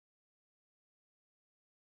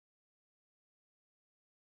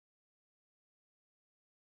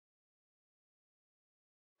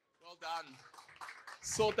Well done.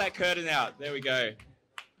 Sort that curtain out. There we go.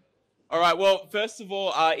 All right. Well, first of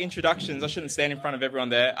all, introductions. I shouldn't stand in front of everyone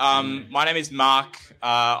there. My name is Mark.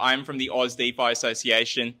 I'm from the Aus DeFi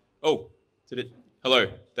Association. Oh, did it? Hello.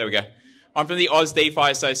 There we go. I'm from the Aus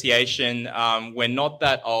DeFi Association. We're not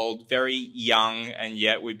that old, very young, and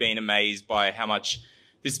yet we've been amazed by how much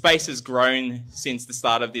this space has grown since the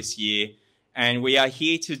start of this year. And we are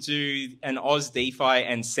here to do an Aus DeFi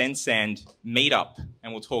and Sensand meetup.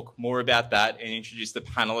 And we'll talk more about that and introduce the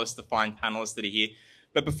panelists, the fine panelists that are here.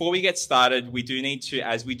 But before we get started, we do need to,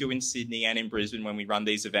 as we do in Sydney and in Brisbane when we run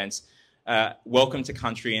these events, welcome to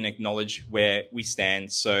country and acknowledge where we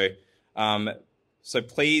stand. So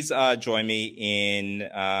please join me in,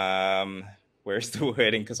 where's the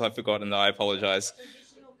wording? Because I've forgotten, I apologize.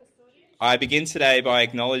 I begin today by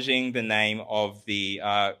acknowledging the name of the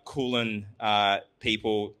Kulin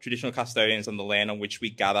people, traditional custodians on the land on which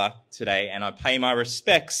we gather today, and I pay my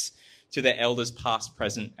respects to their elders past,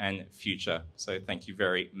 present, and future. So thank you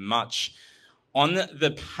very much. On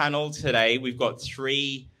the panel today, we've got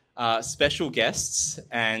three special guests,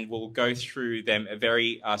 and we'll go through them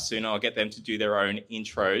very soon. I'll get them to do their own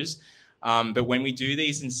intros. But when we do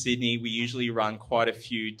these in Sydney, we usually run quite a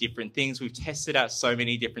few different things. We've tested out so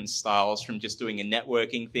many different styles, from just doing a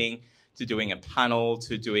networking thing to doing a panel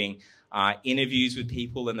to doing interviews with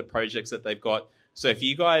people and the projects that they've got. So if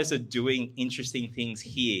you guys are doing interesting things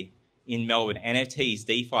here in Melbourne, NFTs,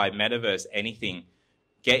 DeFi, Metaverse, anything,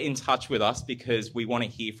 get in touch with us because we want to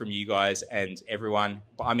hear from you guys and everyone.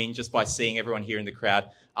 I mean, just by seeing everyone here in the crowd,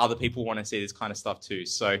 other people want to see this kind of stuff too.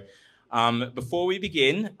 So before we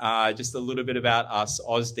begin, just a little bit about us,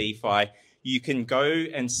 Aus DeFi. You can go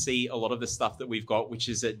and see a lot of the stuff that we've got, which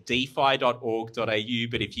is at defi.org.au.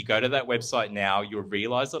 But if you go to that website now, you'll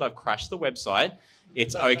realize that I've crashed the website.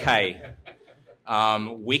 It's okay.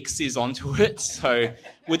 Wix is onto it. So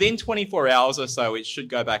within 24 hours or so, it should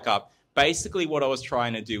go back up. Basically, what I was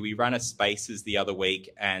trying to do, we ran a Spaces the other week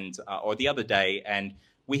or the other day, and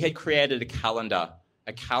we had created a calendar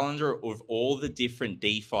of all the different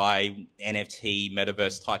DeFi, NFT,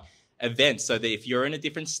 Metaverse type events, so that if you're in a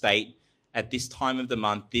different state at this time of the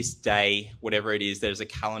month, this day, whatever it is, there's a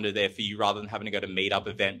calendar there for you rather than having to go to Meetup,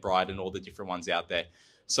 Eventbrite, and all the different ones out there.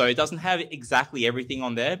 So it doesn't have exactly everything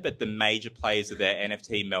on there, but the major players are there: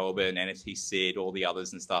 NFT Melbourne, NFT Sid, all the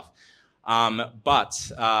others and stuff.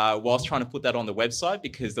 But whilst trying to put that on the website,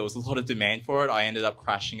 because there was a lot of demand for it, I ended up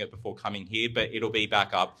crashing it before coming here, but it'll be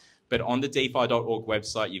back up. But on the defi.org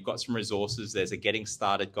website, you've got some resources. There's a getting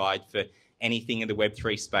started guide for anything in the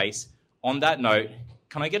Web3 space. On that note,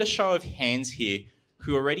 can I get a show of hands here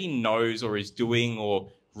who already knows or is doing or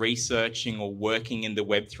researching or working in the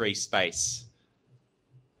Web3 space?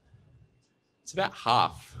 It's about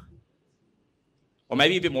half. Or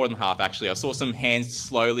maybe a bit more than half, actually. I saw some hands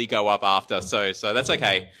slowly go up after, so that's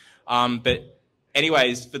okay. But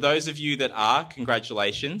anyways, for those of you that are,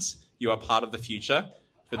 congratulations. You are part of the future.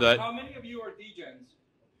 How many of you are DGens?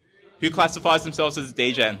 Who classifies themselves as a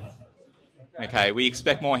DGen? Okay, we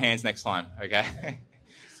expect more hands next time, okay?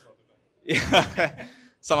 Yeah,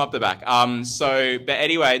 some up the back. But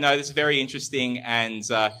anyway, no, this is very interesting, and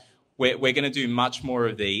we're going to do much more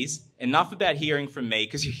of these. Enough about hearing from me,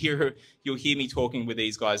 because you'll hear me talking with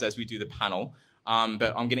these guys as we do the panel.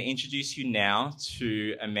 But I'm going to introduce you now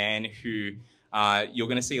to a man who you're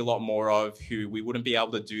going to see a lot more of, who we wouldn't be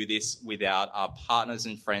able to do this without our partners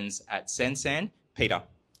and friends at Sensand. Peter.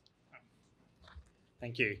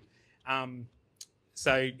 Thank you.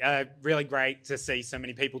 Really great to see so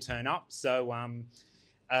many people turn up. So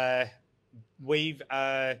we're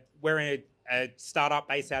in a startup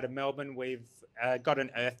based out of Melbourne. We've got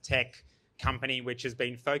an earth tech company which has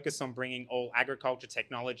been focused on bringing all agriculture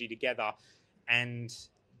technology together, and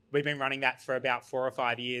we've been running that for about 4 or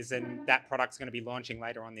 5 years, and that product's going to be launching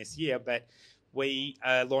later on this year. But we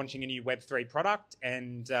are launching a new Web3 product,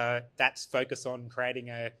 and that's focused on creating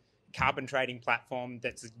a carbon trading platform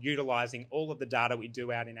that's utilizing all of the data we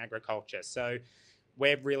do out in agriculture. So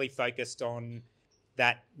we're really focused on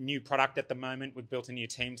that new product at the moment. We've built a new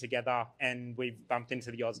team together, and we've bumped into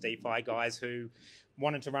the Aus DeFi guys who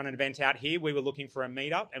wanted to run an event out here. We were looking for a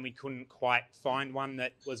meetup, and we couldn't quite find one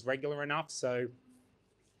that was regular enough. So,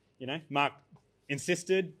 Mark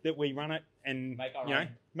insisted that we run it and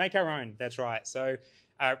make our own. That's right. So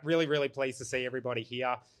really, really pleased to see everybody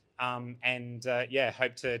here. Hope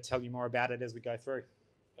to tell you more about it as we go through.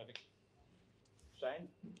 Perfect. Shane?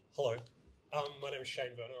 Hello. My name is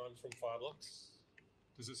Shane Werner. I'm from Fireblocks.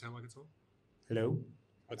 Does it sound like it's on? Hello.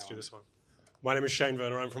 Let's do this one. My name is Shane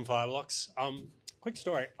Werner. I'm from Fireblocks. Quick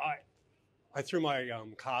story. I threw my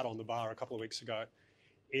card on the bar a couple of weeks ago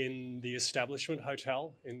in the Establishment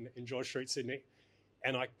Hotel in George Street, Sydney.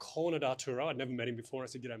 And I cornered Arturo. I'd never met him before. I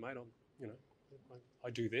said, "G'day, mate. I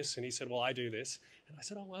do this." And he said, "Well, I do this." And I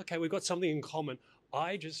said, "Oh, okay, we've got something in common.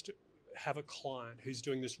 I just have a client who's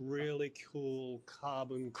doing this really cool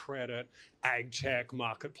carbon credit, ag tech,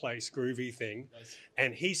 marketplace, groovy thing." Nice.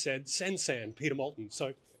 And he said, "Sensand, Peter Moulton."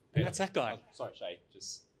 So that's that guy. Sorry, Shay.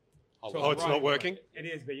 Just Oh, it's not working? It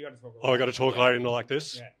is, but you got to talk. Oh, I got to talk like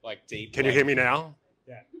this? Yeah. like deep. Can you hear me now?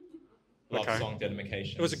 Yeah. Love Okay. song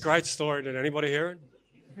dedication. It was a great story. Did anybody hear it?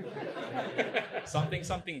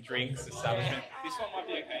 something drinks establishment. This one might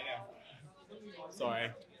be okay now. Sorry.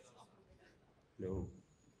 No.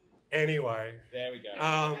 Anyway, There we go.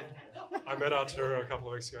 I met Arturo a couple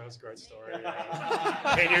of weeks ago. It was a great story.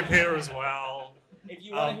 He knew Peter as well. If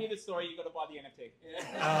you want to hear the story, you've got to buy the NFT.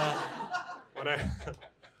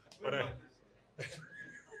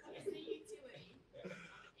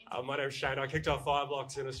 My name's Shane. I kicked off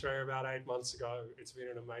Fireblocks in Australia about 8 months ago. It's been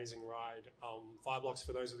an amazing ride. Fireblocks,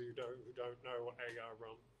 for those of you who don't know,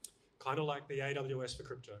 kind of like the AWS for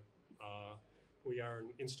crypto. We are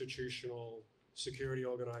an institutional security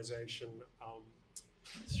organization,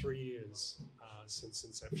 3 years since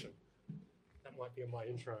inception. That might be in my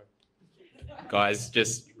intro. Guys,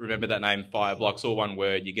 just remember that name, Fireblocks, all one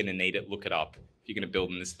word. You're going to need it. Look it up. If you're going to build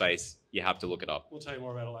in this space, you have to look it up. We'll tell you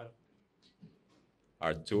more about it later.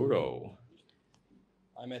 Arturo.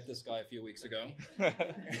 I met this guy a few weeks ago.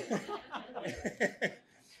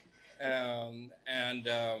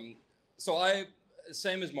 So I,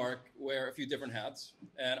 same as Mark, wear a few different hats.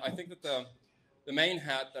 And I think that the main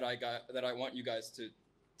hat that I want you guys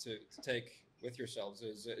to take with yourselves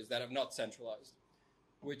is that of NotCentralised,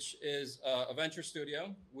 which is a venture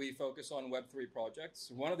studio. We focus on Web3 projects.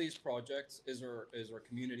 One of these projects is our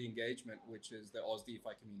community engagement, which is the Aus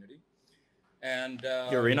DeFi community. And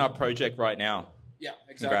You're in our project right now. Yeah,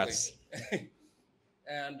 exactly. Congrats.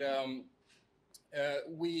 And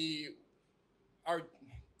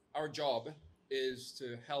our job is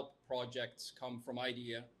to help projects come from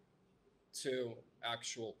idea to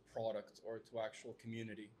actual product or to actual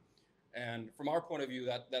community. And from our point of view,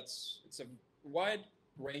 it's a wide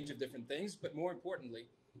range of different things, but more importantly,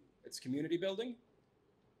 it's community building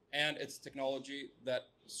and it's technology that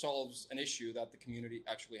solves an issue that the community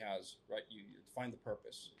actually has, right? You find the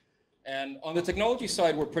purpose. And on the technology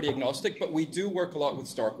side, we're pretty agnostic, but we do work a lot with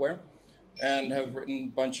Starkware and have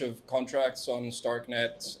written a bunch of contracts on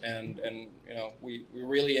Starknet, and we're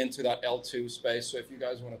really into that L2 space. So if you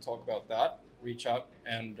guys want to talk about that, reach out,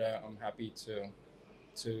 and I'm happy to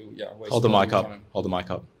Hold the mic up. Hold the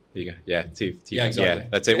mic up. There you go. Yeah, yeah, exactly. Yeah,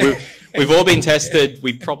 that's it. We've all been tested.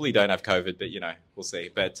 We probably don't have COVID, but we'll see.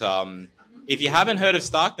 But if you haven't heard of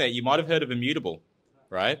Starknet, you might have heard of Immutable,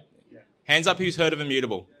 right? Yeah. Hands up who's heard of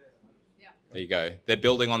Immutable. Yeah. There you go. They're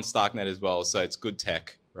building on Starknet as well, so it's good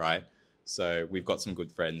tech, right? So we've got some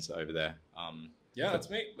good friends over there. Yeah, that's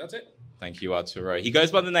me. That's it. Thank you, Arturo. He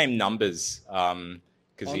goes by the name Numbers. On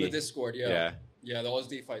the Discord, yeah. Yeah, the Aus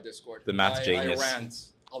DeFi Discord. The math genius. I rant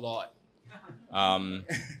a lot.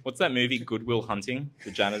 What's that movie, Good Will Hunting? The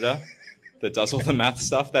janitor that does all the math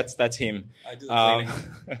stuff. That's him. I do the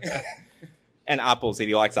cleaning. And apples, if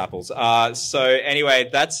he likes apples. So anyway,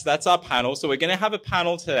 that's our panel. So we're going to have a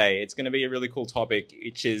panel today. It's going to be a really cool topic,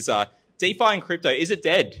 which is DeFi and crypto. Is it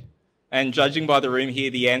dead? And judging by the room here,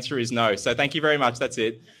 the answer is no. So thank you very much. That's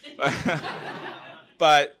it.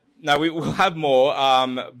 But no, we will have more.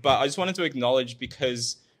 But I just wanted to acknowledge,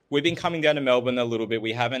 because we've been coming down to Melbourne a little bit.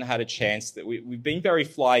 We haven't had a chance. We've been very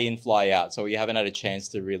fly in, fly out. So we haven't had a chance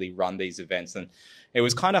to really run these events. And it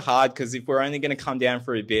was kind of hard, because if we're only going to come down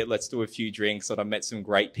for a bit, let's do a few drinks. And I've met some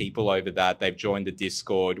great people over that. They've joined the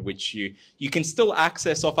Discord, which you can still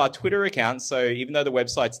access off our Twitter account. So even though the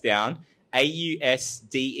website's down,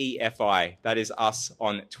 AUSDEFI. That is us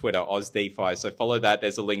on Twitter, Aus DeFi. So follow that.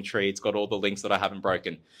 There's a link tree. It's got all the links that I haven't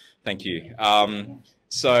broken. Thank you.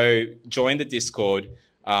 So join the Discord.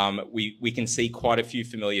 We can see quite a few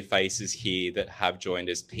familiar faces here that have joined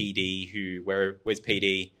us. PD, where's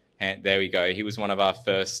PD? And there we go. He was one of our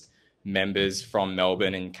first members from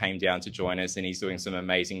Melbourne and came down to join us, and he's doing some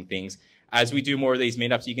amazing things. As we do more of these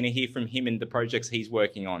meetups, you're going to hear from him in the projects he's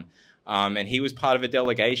working on. And he was part of a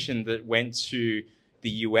delegation that went to the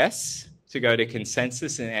US to go to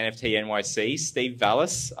Consensus and NFT NYC. Steve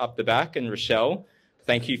Vallis up the back, and Rochelle,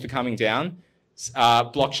 thank you for coming down.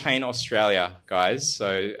 Blockchain Australia, guys.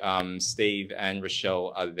 So Steve and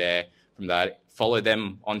Rochelle are there from that. Follow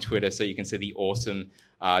them on Twitter so you can see the awesome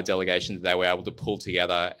delegation that they were able to pull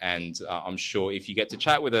together. And I'm sure if you get to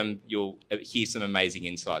chat with them, you'll hear some amazing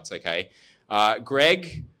insights, okay?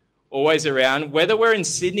 Greg, always around. Whether we're in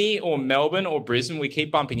Sydney or Melbourne or Brisbane, we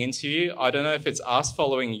keep bumping into you. I don't know if it's us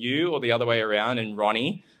following you or the other way around, and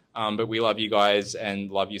Ronnie, but we love you guys and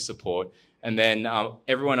love your support. And then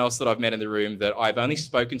everyone else that I've met in the room that I've only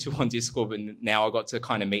spoken to on Discord, but now I got to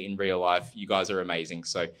kind of meet in real life. You guys are amazing.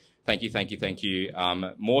 So thank you, thank you, thank you.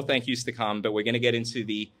 More thank yous to come, but we're going to get into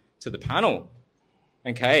the panel.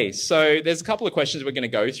 Okay, so there's a couple of questions we're going to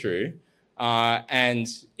go through. And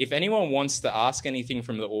if anyone wants to ask anything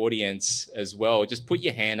from the audience as well, just put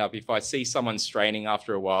your hand up. If I see someone straining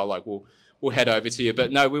after a while, like we'll head over to you.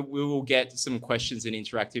 But no, we will get some questions and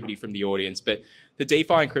interactivity from the audience. But the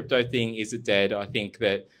DeFi and crypto thing, is it dead? I think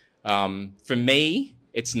that for me,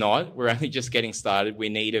 it's not. We're only just getting started. We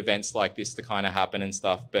need events like this to kind of happen and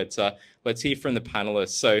stuff. But let's hear from the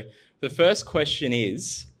panelists. So the first question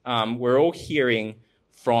is, we're all hearing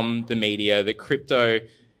from the media that crypto,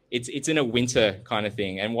 it's in a winter kind of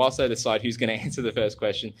thing. And whilst I decide who's going to answer the first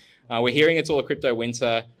question, we're hearing it's all a crypto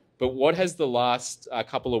winter. But what has the last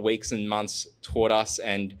couple of weeks and months taught us,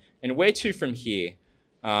 and where to from here?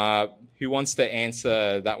 Who wants to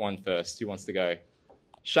answer that one first? Who wants to go?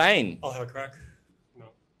 Shane. I'll have a crack. No.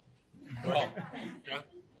 Well, yeah.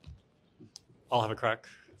 I'll have a crack.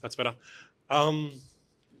 That's better.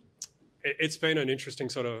 It's been an interesting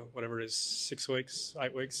sort of, whatever it is, 6 weeks,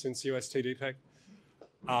 8 weeks since USTDPEC.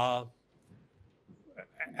 Our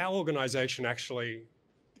organization actually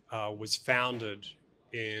was founded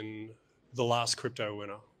in the last crypto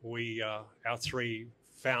winter. Our 3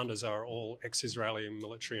 founders are all ex-Israeli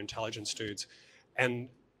military intelligence dudes, and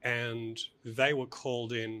they were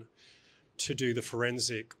called in to do the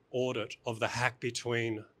forensic audit of the hack.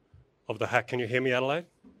 Can you hear me, Adelaide?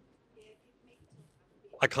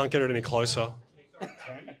 I can't get it any closer.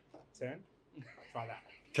 Turn. Try that.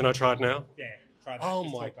 Can I try it now? Yeah, try that. Oh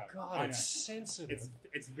Just my talk about it. God, I know. it's sensitive.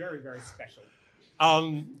 It's very, very special.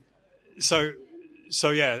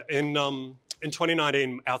 So yeah, in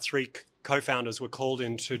 2019, our 3 co-founders were called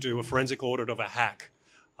in to do a forensic audit of a hack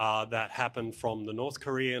that happened from the North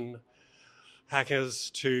Korean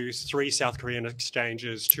hackers to 3 South Korean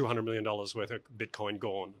exchanges, $200 million worth of Bitcoin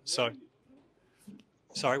gone. So,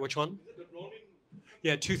 sorry, which one?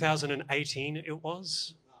 Yeah, 2018 it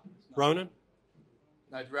was. Ronan?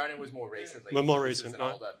 No, Ronan was more recently. More recent.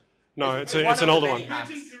 No, no, it's an older one.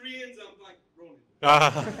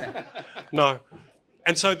 No.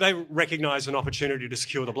 And so they recognized an opportunity to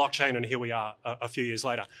secure the blockchain, and here we are a few years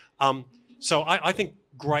later. So I think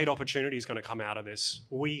great opportunity is going to come out of this.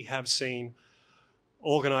 We have seen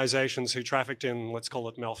organizations who trafficked in, let's call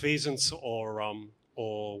it malfeasance or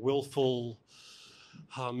willful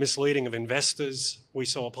misleading of investors. We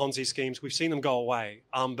saw Ponzi schemes. We've seen them go away.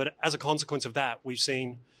 But as a consequence of that, we've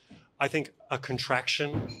seen, I think, a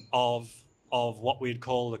contraction of what we'd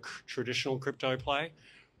call the traditional crypto play.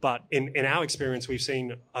 But in our experience, we've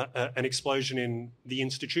seen an explosion in the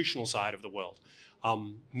institutional side of the world.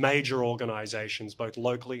 Major organizations, both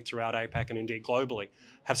locally throughout APAC and indeed globally,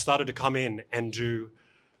 have started to come in and do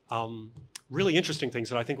really interesting things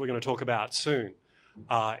that I think we're going to talk about soon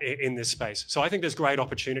in this space. So I think there's great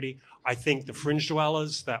opportunity. I think the fringe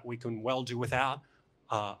dwellers that we can well do without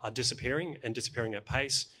are disappearing and disappearing at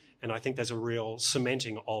pace. And I think there's a real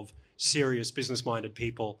cementing of serious business-minded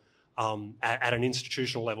people at an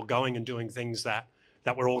institutional level going and doing things that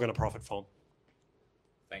we're all going to profit from.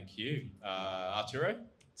 Thank you. Arturo?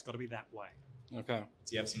 It's got to be that way. Okay.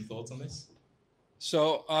 Do you have some thoughts on this?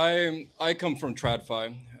 So I come from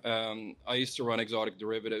TradeFlows. I used to run exotic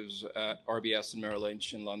derivatives at RBS in Merrill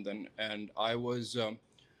Lynch in London, and I was at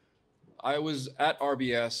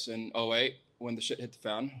RBS in 2008 when the shit hit the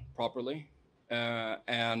fan properly,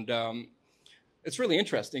 and it's really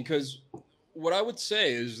interesting because what I would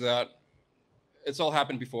say is that it's all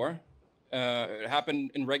happened before. It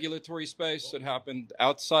happened in regulatory space. It happened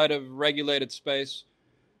outside of regulated space.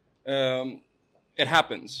 It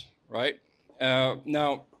happens, right?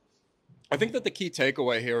 Now, I think that the key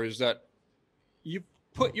takeaway here is that you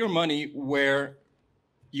put your money where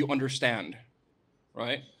you understand,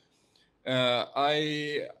 right?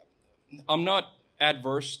 I'm not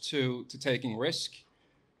adverse to taking risk.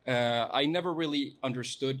 I never really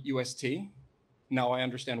understood UST. Now I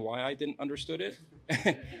understand why I didn't understood it.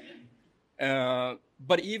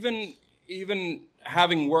 But even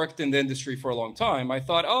having worked in the industry for a long time, I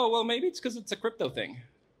thought, oh, well, maybe it's because it's a crypto thing.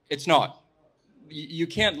 It's not. You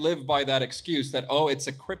can't live by that excuse that, oh, it's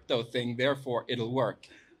a crypto thing, therefore it'll work.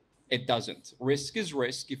 It doesn't. Risk is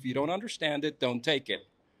risk. If you don't understand it, don't take it.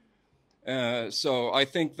 So I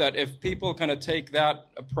think that if people kind of take that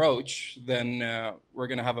approach, then we're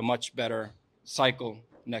going to have a much better cycle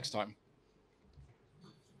next time.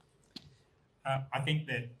 I think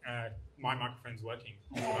that my microphone's working.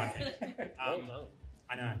 That's what I think. I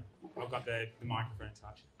know. I've got the microphone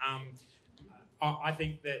touch. I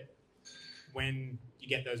think that when you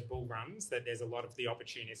get those bull runs, that there's a lot of the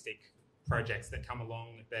opportunistic projects that come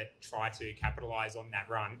along that try to capitalize on that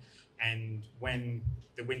run. And when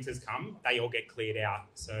the winters come, they all get cleared out.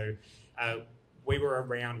 So we were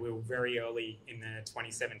very early in the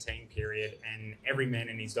 2017 period, and every man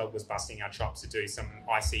and his dog was busting our chops to do some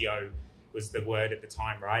ICO, was the word at the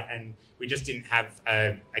time, right? And we just didn't have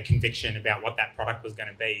a conviction about what that product was going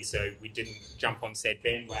to be, so we didn't jump on said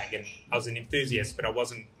bandwagon. I was an enthusiast, but I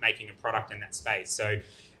wasn't making a product in that space. So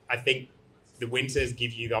I think the winters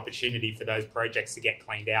give you the opportunity for those projects to get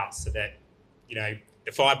cleaned out, so that, you know,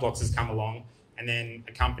 the Fireblocks has come along, and then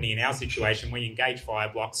a company in our situation, we engage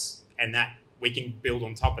Fireblocks, and that we can build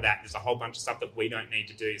on top of that. There's a whole bunch of stuff that we don't need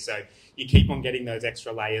to do. So you keep on getting those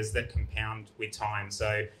extra layers that compound with time.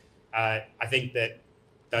 So I think that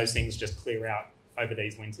those things just clear out over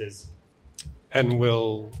these winters. And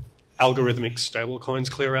will algorithmic stablecoins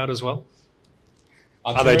clear out as well?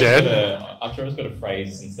 Are they dead? Arturo's got a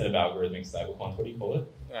phrase instead of algorithmic stablecoins. What do you call it?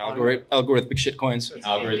 Algorithmic shitcoins.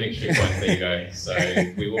 Algorithmic shitcoins. There you go. So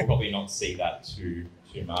we will probably not see that too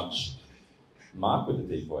much. Mark with the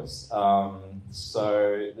deep voice.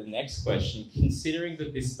 So the next question, considering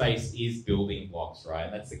that this space is building blocks, right?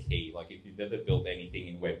 And that's the key. Like, if you've ever built anything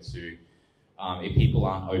in Web 2, if people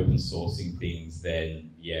aren't open sourcing things,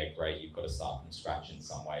 then yeah, great, you've got to start from scratch in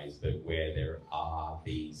some ways. But where there are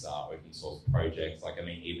these open source projects, like, I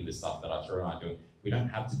mean, even the stuff that Arturo and I are doing, we don't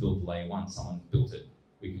have to build layer 1, someone built it.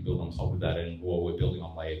 We can build on top of that, and well, we're building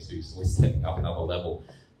on layer 2, so we're stepping up another level.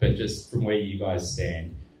 But just from where you guys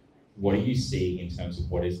stand, what are you seeing in terms of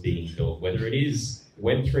what is being built, whether it is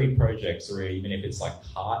Web3 projects or even if it's like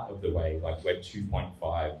part of the way, like Web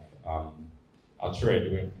 2.5?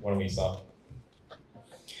 Arturo, why don't we start?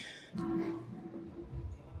 I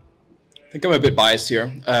think I'm a bit biased here.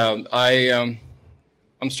 I'm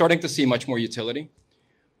starting to see much more utility,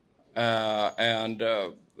 and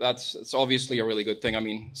it's obviously a really good thing. I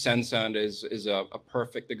mean, Sensand is a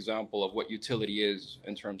perfect example of what utility is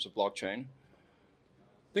in terms of blockchain.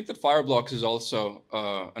 I think that Fireblocks is also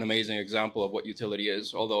an amazing example of what utility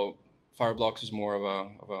is, although Fireblocks is more of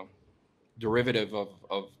a derivative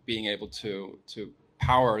of being able to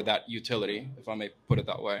power that utility, if I may put it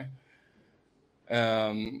that way.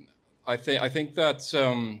 I think that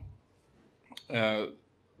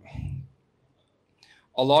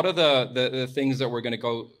a lot of the things that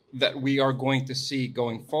we are going to see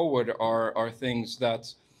going forward are things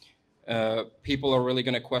that people are really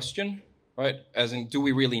going to question. Right, as in, do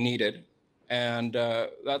we really need it? And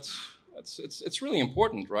it's really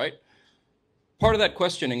important, right? Part of that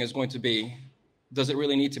questioning is going to be, does it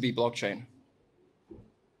really need to be blockchain?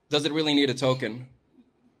 Does it really need a token?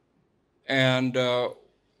 And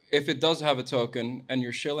if it does have a token and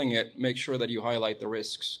you're shilling it, make sure that you highlight the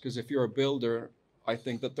risks. Because if you're a builder, I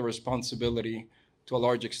think that the responsibility to a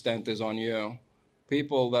large extent is on you.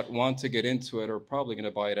 People that want to get into it are probably going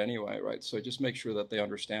to buy it anyway, right? So just make sure that they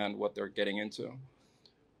understand what they're getting into.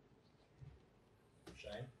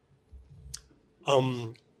 Shane?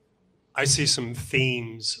 I see some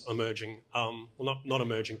themes emerging. Well, not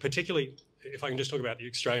emerging, particularly if I can just talk about the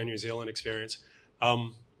Australia-New Zealand experience.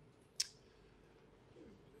 I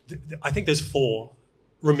think there's 4: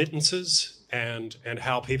 remittances and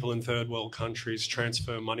how people in third world countries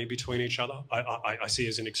transfer money between each other. I see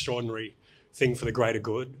as an extraordinary thing for the greater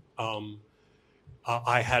good.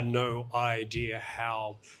 I had no idea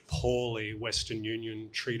how poorly Western Union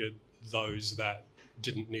treated those that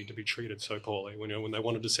didn't need to be treated so poorly. When they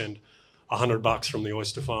wanted to send $100 from the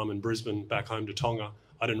oyster farm in Brisbane back home to Tonga,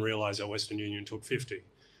 I didn't realise that Western Union took 50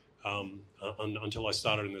 until I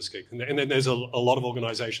started in this gig. And then there's a lot of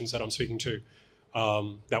organisations that I'm speaking to,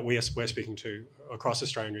 that we're speaking to across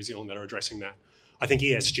Australia and New Zealand that are addressing that. I think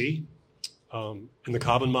ESG in the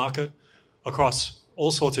carbon market, across all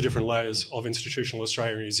sorts of different layers of institutional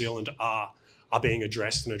Australia and New Zealand are being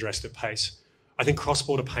addressed and addressed at pace. I think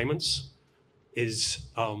cross-border payments is,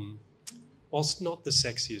 whilst not the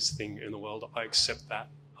sexiest thing in the world, I accept that,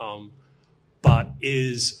 but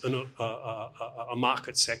is a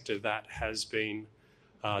market sector that has been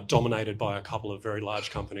dominated by a couple of very large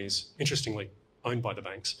companies, interestingly owned by the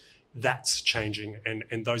banks. That's changing,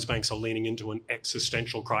 and those banks are leaning into an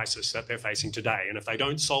existential crisis that they're facing today. And if they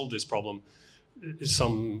don't solve this problem, a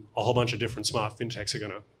whole bunch of different smart fintechs are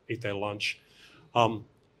going to eat their lunch. And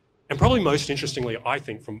probably most interestingly, I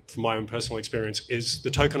think, from my own personal experience, is the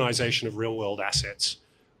tokenization of real-world assets.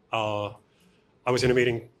 I was in a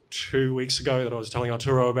meeting 2 weeks ago that I was telling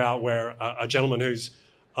Arturo about, where a gentleman who's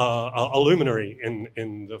a luminary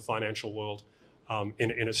in the financial world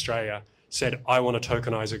in Australia said, I want to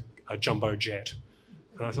tokenize a jumbo jet.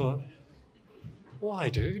 And I thought, why,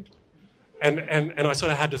 dude? And I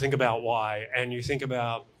sort of had to think about why. And you think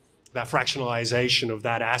about that fractionalization of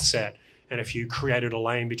that asset. And if you created a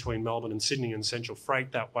lane between Melbourne and Sydney and Central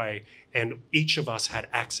Freight that way, and each of us had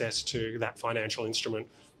access to that financial instrument,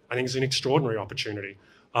 I think it's an extraordinary opportunity.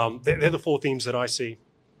 They're the four themes that I see.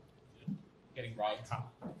 Getting rugged.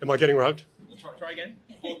 Am I getting rugged? Try again.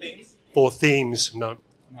 4 things. 4 themes, no.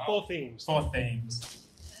 4 themes. 4 themes.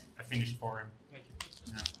 I finished for him.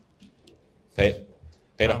 Peter.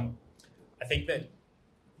 I think that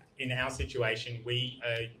in our situation, we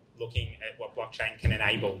are looking at what blockchain can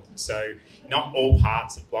enable. So not all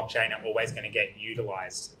parts of blockchain are always going to get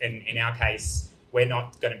utilized. In our case, we're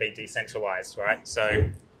not going to be decentralized, right? So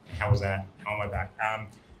how was that? How am I back?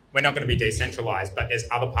 We're not going to be decentralized, but there's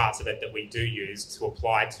other parts of it that we do use to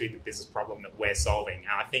apply to the business problem that we're solving.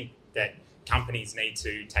 And I think that companies need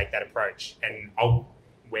to take that approach. And I'll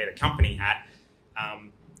wear the company hat.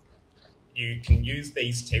 You can use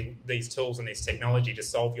these tools and this technology to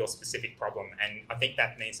solve your specific problem. And I think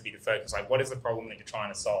that needs to be the focus. Like, what is the problem that you're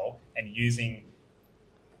trying to solve, and using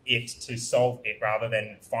it to solve it rather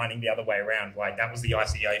than finding the other way around. Like, that was the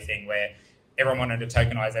ICO thing where everyone wanted to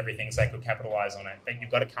tokenize everything so they could capitalize on it. But you've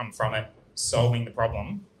got to come from it, solving the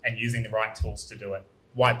problem and using the right tools to do it.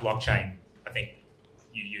 Why blockchain, I think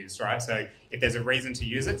you use, right? So if there's a reason to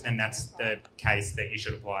use it, then that's the case that you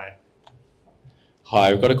should apply it.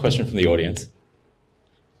 Hi, we've got a question from the audience.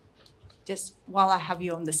 Just while I have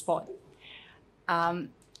you on the spot.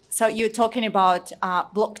 So you're talking about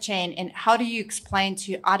blockchain, and how do you explain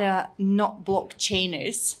to other not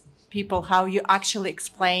blockchainers, people, how you actually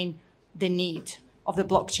explain the need of the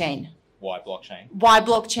blockchain? Why blockchain? Why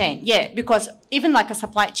blockchain? Yeah, because even like a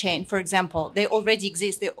supply chain, for example, they already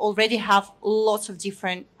exist. They already have lots of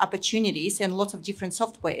different opportunities and lots of different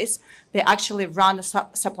softwares. They actually run a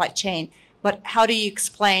supply chain. But how do you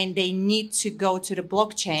explain they need to go to the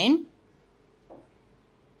blockchain?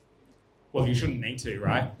 Well, you shouldn't need to,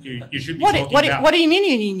 right? You should be What do you mean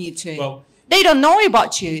you need to? Well, they don't know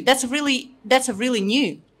about you. That's really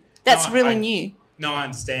new. That's really new. No, I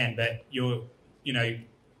understand, but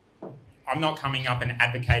I'm not coming up and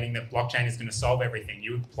advocating that blockchain is going to solve everything.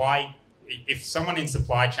 You apply, if someone in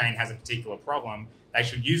supply chain has a particular problem, they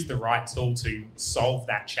should use the right tool to solve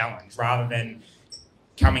that challenge rather than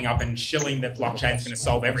coming up and shilling that blockchain is going to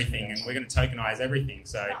solve everything and we're going to tokenize everything.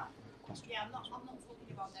 So, yeah, I'm not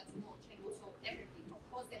talking about that blockchain will solve everything.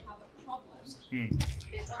 Of course, they have a problem.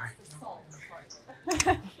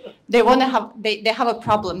 They want to solve. They have a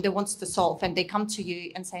problem they want to solve, and they come to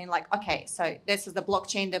you and saying like, okay, so this is the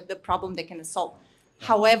blockchain, the problem they can solve.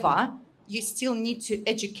 However, you still need to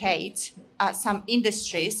educate some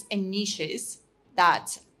industries and niches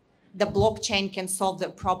that the blockchain can solve the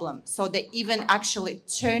problem. So they even actually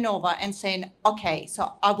turn over and saying, okay,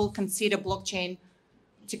 so I will consider blockchain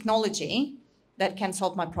technology that can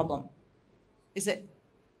solve my problem. Is it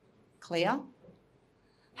clear?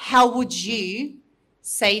 How would you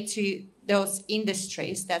say to those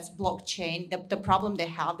industries that's blockchain, the problem they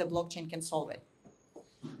have, the blockchain can solve it?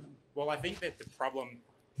 Well, I think that the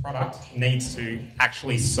product needs to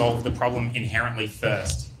actually solve the problem inherently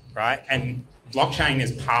first, right? And blockchain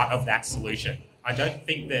is part of that solution. I don't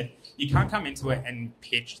think that you can't come into it and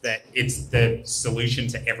pitch that it's the solution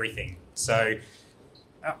to everything. So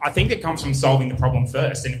I think it comes from solving the problem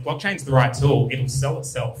first. And if blockchain's the right tool, it'll sell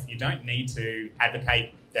itself. You don't need to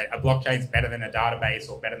advocate that a blockchain is better than a database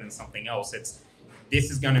or better than something else. This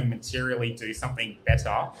is going to materially do something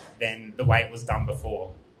better than the way it was done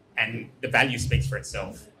before. And the value speaks for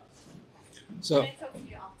itself. So,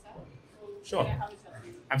 Sure.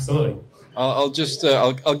 Absolutely. I'll just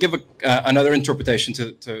I'll give another interpretation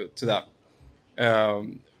to that.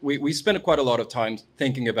 We spend quite a lot of time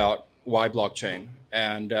thinking about why blockchain,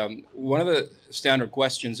 and one of the standard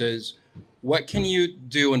questions is, what can you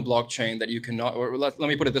do in blockchain that you cannot, or let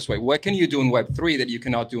me put it this way, what can you do in Web3 that you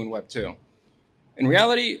cannot do in Web2? In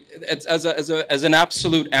reality, it's as an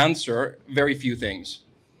absolute answer, very few things.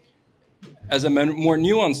 As a more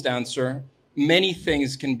nuanced answer, many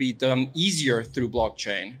things can be done easier through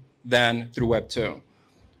blockchain than through Web2.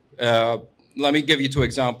 Let me give you 2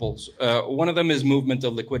 examples. One of them is movement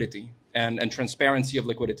of liquidity and transparency of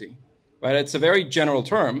liquidity. Right? It's a very general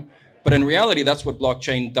term, but in reality, that's what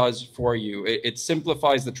blockchain does for you. It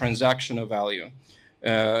simplifies the transaction of value.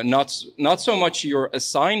 Not so much your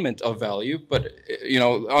assignment of value, but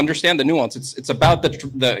understand the nuance. It's about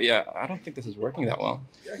the yeah. I don't think this is working that well.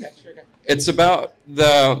 It's about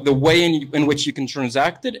the way in which you can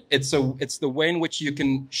transact it. It's the way in which you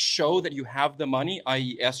can show that you have the money,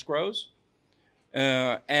 i.e. escrows,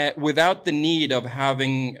 without the need of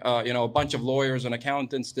having a bunch of lawyers and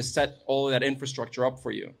accountants to set all of that infrastructure up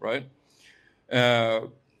for you, right?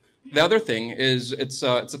 The other thing is it's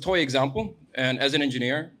a toy example, and as an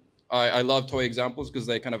engineer, I love toy examples because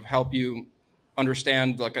they kind of help you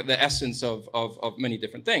understand like the essence of many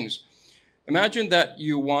different things. Imagine that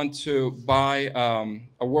you want to buy a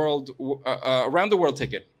around the world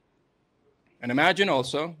ticket, and imagine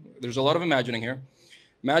also there's a lot of imagining here.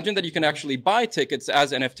 Imagine that you can actually buy tickets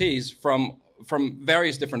as NFTs from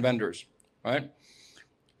various different vendors, right?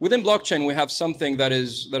 Within blockchain, we have something that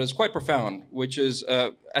is quite profound, which is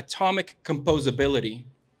atomic composability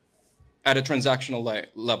at a transactional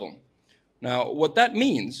level. Now, what that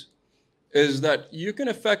means is that you can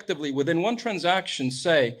effectively, within one transaction,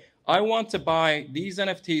 say, I want to buy these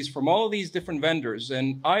NFTs from all of these different vendors,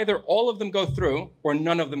 and either all of them go through or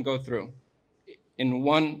none of them go through in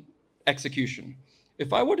one execution.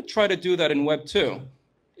 If I were to try to do that in Web 2,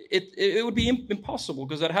 it would be impossible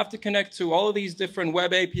because I'd have to connect to all of these different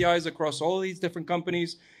web APIs across all of these different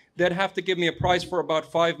companies. They'd have to give me a price for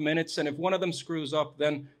about 5 minutes, and if one of them screws up,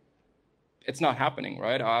 then it's not happening,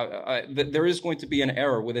 right? There is going to be an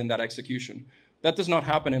error within that execution. That does not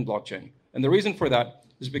happen in blockchain. And the reason for that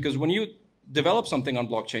is because when you develop something on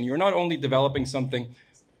blockchain, you're not only developing something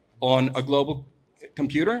on a global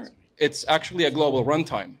computer, it's actually a global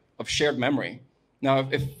runtime of shared memory. Now,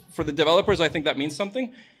 if for the developers, I think that means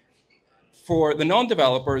something. For the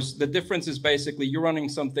non-developers, the difference is basically you're running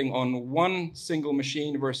something on one single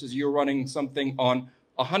machine versus you're running something on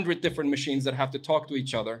 100 different machines that have to talk to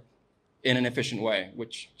each other in an efficient way,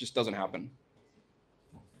 which just doesn't happen.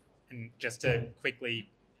 And just to quickly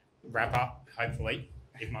wrap up, hopefully,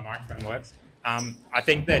 if my microphone works, I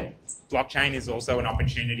think that blockchain is also an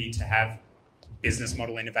opportunity to have business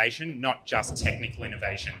model innovation, not just technical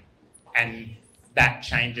innovation. And that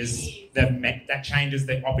changes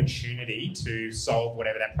the opportunity to solve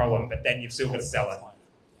whatever that problem, but then you've still got to sell it.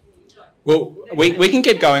 Well, we can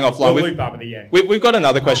keep going offline. We'll loop up at the end. We've got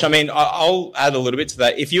another question. I mean, I'll add a little bit to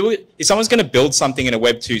that. If someone's going to build something in a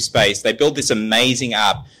Web 2 space, they build this amazing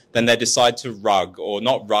app, then they decide to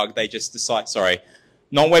they just decide,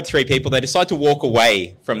 non-Web 3 people, they decide to walk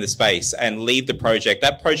away from the space and leave the project.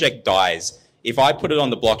 That project dies. If I put it on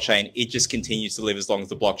the blockchain, it just continues to live as long as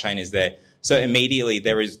the blockchain is there. So immediately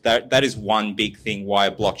that is one big thing why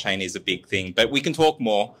a blockchain is a big thing. But we can talk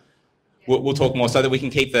more. We'll talk more so that we can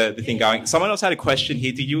keep the thing going. Someone else had a question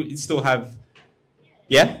here. Do you still have?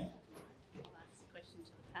 Yeah? Last question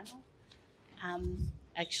to the panel.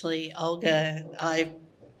 Actually, Olga,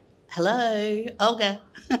 hello, Olga.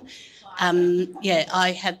 Yeah,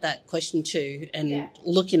 I had that question too, and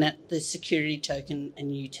looking at the security token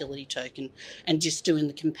and utility token and just doing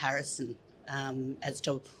the comparison as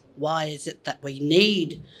to why is it that we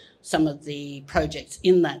need some of the projects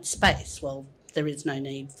in that space? Well, there is no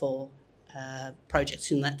need for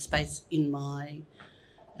projects in that space in my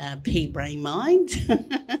pea-brain mind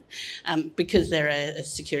because they're a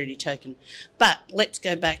security token. But let's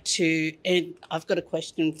go back to, and I've got a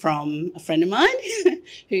question from a friend of mine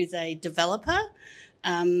who's a developer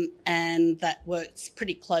and that works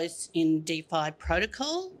pretty close in DeFi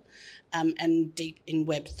protocol and deep in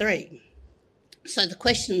Web3. So the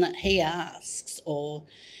question that he asks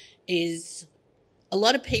is a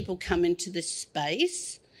lot of people come into this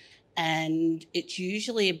space and it's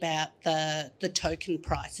usually about the token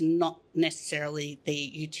price and not necessarily the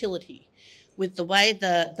utility. With the way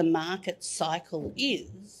the market cycle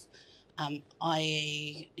is,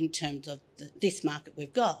 i.e. in terms of this market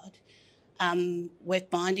we've got, we're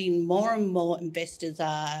finding more and more investors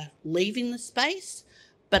are leaving the space,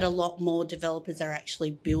 but a lot more developers are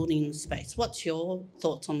actually building the space. What's your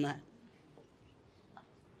thoughts on that?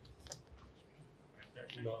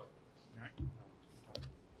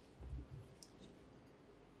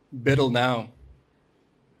 Biddle now.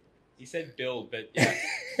 He said build, but yeah.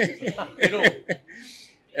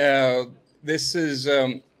 This is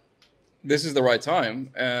the right time,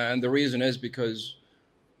 and the reason is because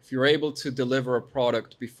if you're able to deliver a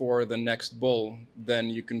product before the next bull, then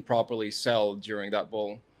you can properly sell during that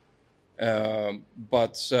bull. Yeah,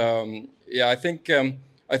 I think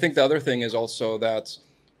the other thing is also that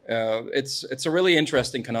it's a really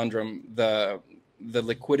interesting conundrum, the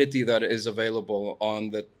liquidity that is available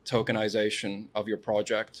on the tokenization of your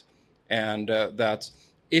project, and that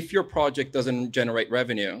if your project doesn't generate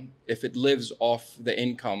revenue, if it lives off the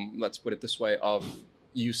income, let's put it this way, of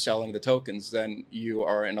you selling the tokens, then you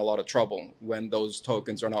are in a lot of trouble when those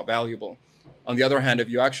tokens are not valuable. On the other hand, if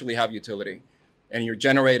you actually have utility and you're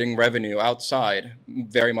generating revenue outside,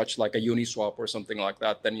 very much like a Uniswap or something like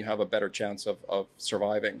that, then you have a better chance of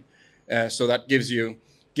surviving. So that gives you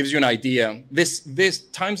an idea. This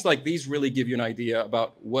times like these really give you an idea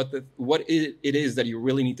about what it is that you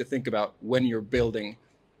really need to think about when you're building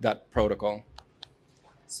that protocol.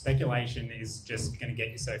 Speculation is just going to get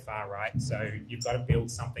you so far, right? So you've got to build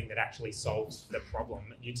something that actually solves the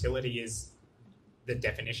problem. Utility is the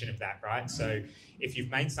definition of that, right? So if you've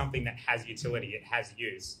made something that has utility, it has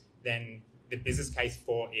use, then the business case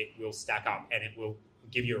for it will stack up and it will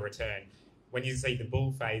give you a return. When you see the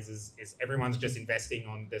bull phases, is everyone's just investing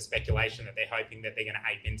on the speculation that they're hoping that they're going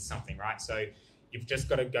to ape into something, right? So you've just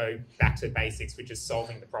got to go back to basics, which is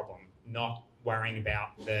solving the problem, not worrying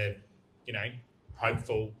about the,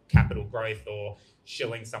 hopeful capital growth or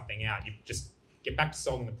shilling something out. You just get back to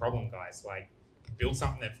solving the problem, guys. Like, build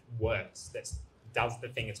something that works, that does the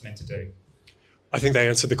thing it's meant to do. I think they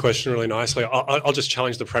answered the question really nicely. I'll just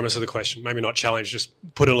challenge the premise of the question. Maybe not challenge, just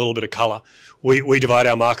put in a little bit of colour. We divide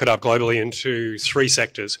our market up globally into 3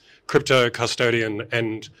 sectors: crypto, custodian,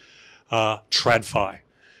 and TradeFi.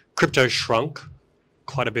 Crypto shrunk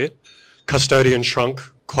quite a bit. Custodian shrunk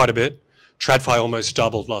quite a bit. TradeFi almost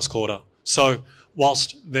doubled last quarter. So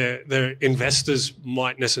whilst their investors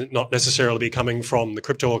might not necessarily be coming from the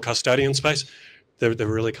crypto or custodian space, they're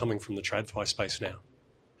really coming from the TradeFi space now.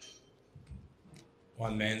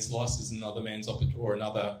 One man's loss is another man's or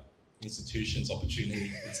another institution's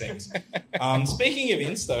opportunity, it seems. Speaking of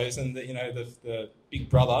instos and the big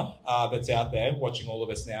brother that's out there watching all of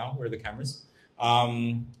us now, where are the cameras?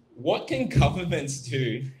 What can governments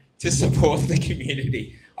do to support the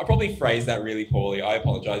community? I probably phrased that really poorly. I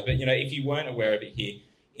apologise, but if you weren't aware of it here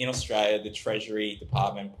in Australia, the Treasury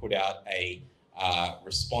Department put out a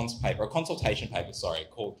response paper, a consultation paper, sorry,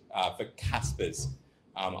 called for CASPERS.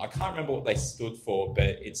 I can't remember what they stood for,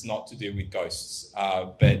 but it's not to do with ghosts.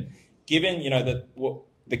 But given what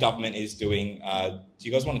the government is doing, do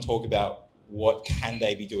you guys want to talk about what can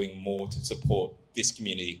they be doing more to support this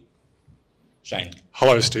community? Shane.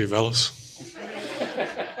 Hello, Steve Ellis.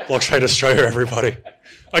 Blockchain Australia, everybody.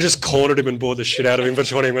 I just cornered him and bored the shit out of him for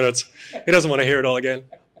 20 minutes. He doesn't want to hear it all again.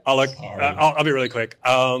 I'll be really quick.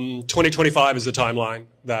 2025 is the timeline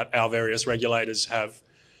that our various regulators have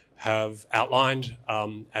outlined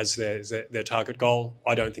as their target goal.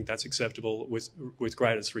 I don't think that's acceptable with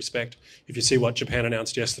greatest respect. If you see what Japan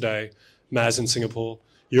announced yesterday, Maz in Singapore,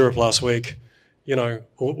 Europe last week,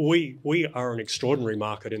 we are an extraordinary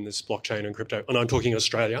market in this blockchain and crypto. And I'm talking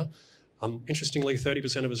Australia. Interestingly,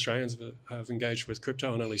 30% of Australians have engaged with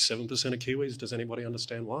crypto and only 7% of Kiwis. Does anybody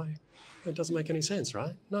understand why? It doesn't make any sense,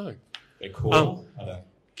 right? No. They're cool.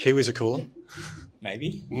 Kiwis are cooler?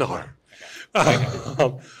 Maybe. No.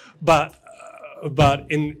 But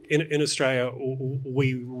in Australia,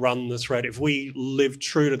 we run this rate. If we live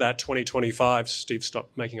true to that 2025, Steve,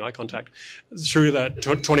 stop making eye contact, true to that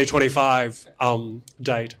 2025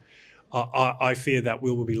 date, I fear that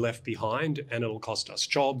we will be left behind and it'll cost us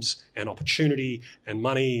jobs and opportunity and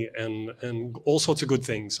money and all sorts of good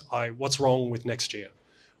things. What's wrong with next year?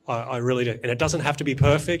 I really do. And it doesn't have to be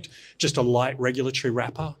perfect, just a light regulatory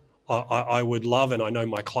wrapper. I would love, and I know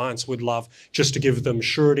my clients would love, just to give them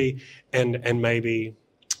surety and maybe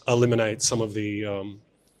eliminate some of the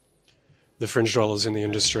fringe dwellers in the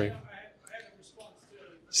industry.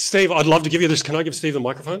 Steve, I'd love to give you this. Can I give Steve the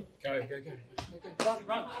microphone? Go.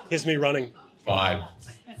 Here's me running. 5,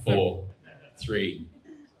 4, 3,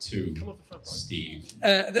 2, Steve.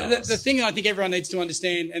 The thing I think everyone needs to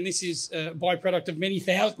understand, and this is a byproduct of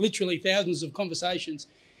literally thousands of conversations,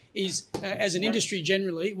 is as an industry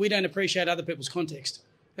generally, we don't appreciate other people's context.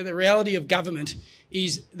 And the reality of government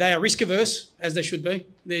is they are risk averse, as they should be.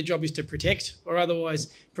 Their job is to protect or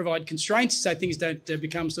otherwise provide constraints so things don't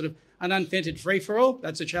become sort of an unfettered free-for-all.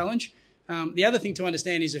 That's a challenge. The other thing to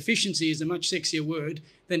understand is efficiency is a much sexier word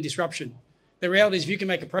than disruption. The reality is if you can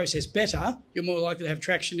make a process better, you're more likely to have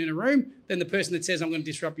traction in a room than the person that says, I'm going to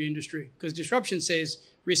disrupt your industry. Because disruption says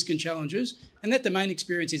risk and challenges. And that domain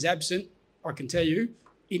experience is absent, I can tell you,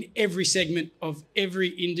 in every segment of every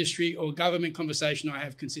industry or government conversation I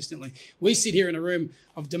have consistently. We sit here in a room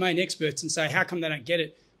of domain experts and say, how come they don't get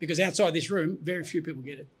it? Because outside this room, very few people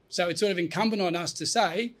get it. So it's sort of incumbent on us to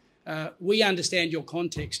say, we understand your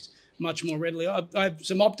context much more readily. I have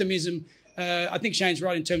some optimism. I think Shane's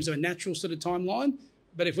right in terms of a natural sort of timeline.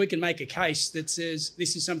 But if we can make a case that says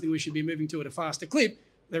this is something we should be moving to at a faster clip,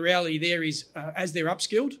 the reality there is as they're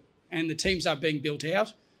upskilled and the teams are being built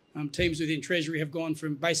out. Teams within Treasury have gone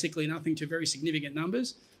from basically nothing to very significant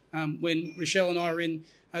numbers. When Rochelle and I were in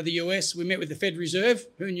the US, we met with the Fed Reserve.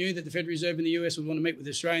 Who knew that the Fed Reserve in the US would want to meet with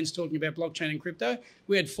Australians talking about blockchain and crypto?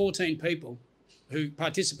 We had 14 people who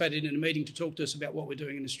participated in a meeting to talk to us about what we're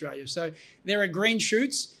doing in Australia. So there are green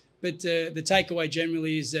shoots, but the takeaway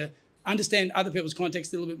generally is understand other people's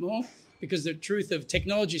context a little bit more, because the truth of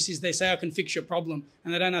technologists is they say, I can fix your problem,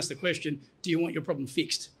 and they don't ask the question, do you want your problem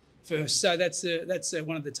fixed first? So that's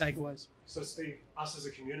one of the takeaways. So Steve, us as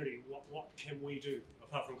a community, what can we do?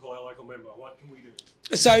 Apart from call our local member, what can we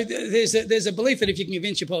do? So there's a belief that if you can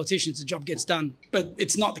convince your politicians, the job gets done. But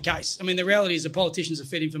it's not the case. I mean, the reality is the politicians are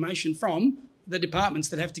fed information from the departments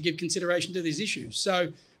that have to give consideration to these issues.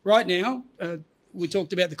 So right now, we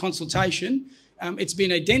talked about the consultation. It's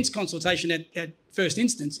been a dense consultation at first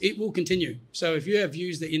instance. It will continue. So if you have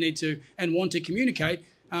views that you need to and want to communicate,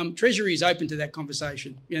 Treasury is open to that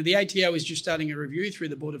conversation. You know, the ATO is just starting a review through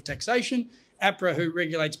the Board of Taxation. APRA, who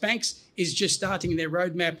regulates banks, is just starting their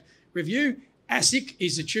roadmap review. ASIC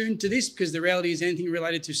is attuned to this because the reality is anything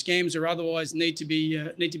related to scams or otherwise need to be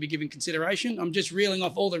given consideration. I'm just reeling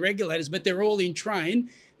off all the regulators, but they're all in train.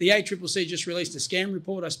 The ACCC just released a scam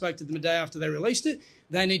report. I spoke to them a day after they released it.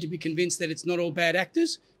 They need to be convinced that it's not all bad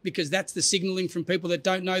actors, because that's the signalling from people that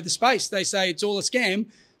don't know the space. They say it's all a scam,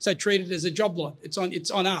 so treat it as a job lot. It's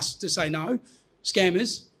on us to say no.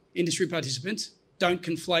 Scammers, industry participants, don't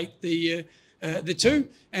conflate the two.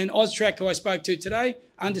 And AUSTRAC, who I spoke to today,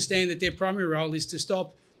 understand that their primary role is to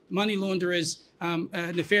stop money launderers,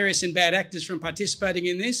 nefarious and bad actors from participating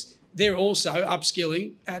in this. They're also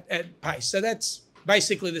upskilling at pace. So that's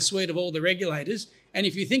basically the suite of all the regulators. And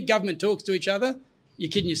if you think government talks to each other,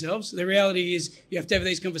 you're kidding yourselves. The reality is you have to have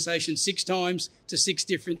these conversations 6 times to 6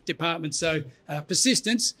 different departments. So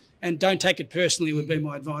persistence, and don't take it personally would be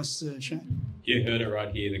my advice, Shane. You heard it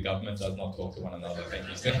right here. The government does not talk to one another. Thank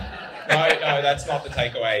you, Steve. No, that's not the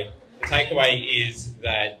takeaway. The takeaway is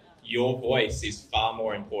that your voice is far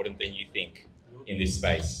more important than you think in this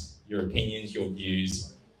space. Your opinions, your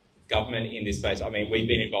views, government in this space. I mean, we've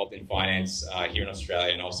been involved in finance here in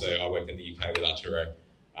Australia, and also I work in the UK with Arturo.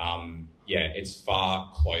 Yeah, it's far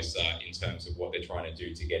closer in terms of what they're trying to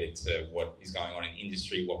do to get into what is going on in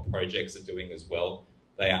industry, what projects are doing as well.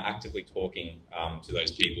 They are actively talking to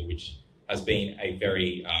those people, which has been a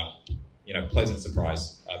very, pleasant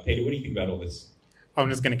surprise. Peter, what do you think about all this? I'm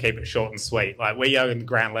just going to keep it short and sweet. Like, we are in the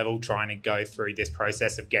ground level trying to go through this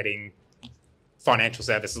process of getting financial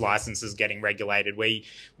services licenses, getting regulated. We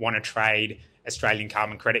want to trade Australian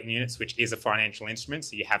carbon credit units, which is a financial instrument,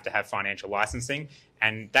 so you have to have financial licensing,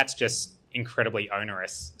 and that's just incredibly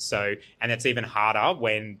onerous. So, and it's even harder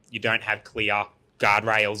when you don't have clear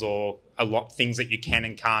guardrails or a lot things that you can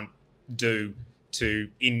and can't do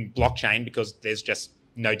in blockchain, because there's just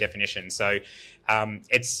no definition. So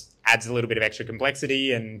it's adds a little bit of extra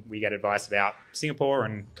complexity, and we get advice about Singapore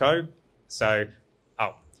and co. So,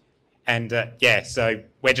 so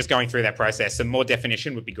we're just going through that process. Some more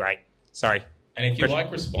definition would be great. Sorry. And if you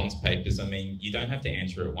like response papers, I mean, you don't have to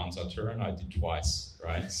answer it once, Arturo, and I did twice,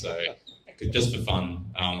 right? So just for fun.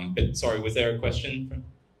 But sorry, was there a question?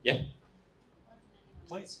 Yeah?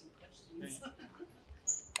 Please.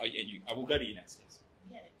 Oh, yeah, I will go to you next.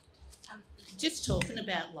 Yeah. Just talking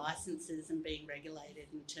about licenses and being regulated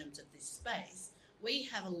in terms of this space, we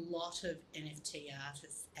have a lot of NFT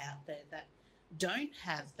artists out there that don't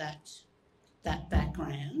have that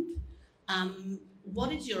background.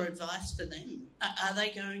 What is your advice to them? Are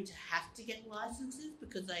they going to have to get licenses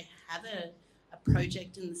because they have a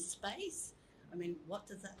project in the space? I mean, what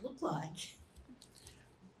does that look like?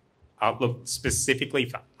 Look, specifically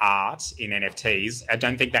for art in NFTs, I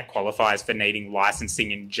don't think that qualifies for needing licensing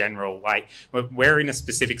in general. Like, we're in a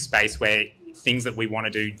specific space where things that we want to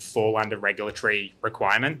do fall under regulatory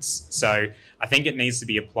requirements. So I think it needs to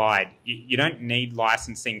be applied. You don't need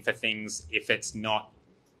licensing for things if it's not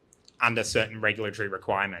under certain regulatory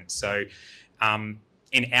requirements. So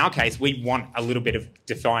in our case, we want a little bit of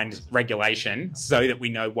defined regulation so that we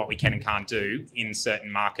know what we can and can't do in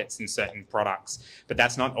certain markets, in certain products. But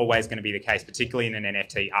that's not always going to be the case, particularly in an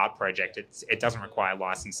NFT art project. It doesn't require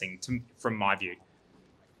licensing, from my view.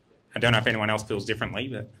 I don't know if anyone else feels differently,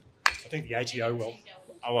 but I think the ATO will.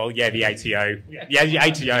 Oh, well, yeah, the ATO. Yeah, the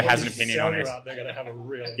ATO has an opinion on it. They're going to have a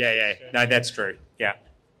really... Yeah. No, that's true. Yeah.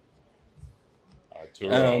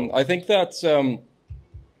 I think that's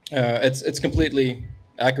it's completely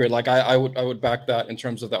accurate. Like I would back that in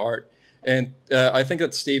terms of the art, and I think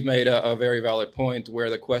that Steve made a very valid point where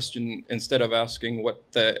the question, instead of asking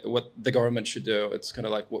what the government should do, it's kind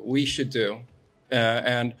of like what we should do,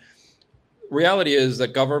 and reality is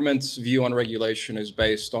that government's view on regulation is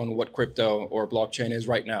based on what crypto or blockchain is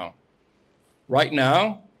right now. Right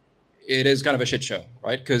now, it is kind of a shit show,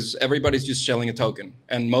 right? Because everybody's just selling a token,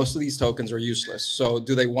 and most of these tokens are useless. So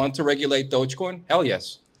do they want to regulate Dogecoin? Hell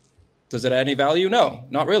yes. Does it add any value? No,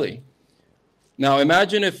 not really. Now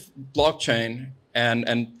imagine if blockchain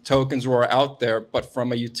and tokens were out there, but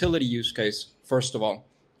from a utility use case, first of all,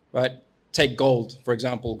 right? Take gold, for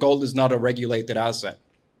example. Gold is not a regulated asset.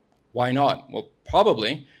 Why not? Well,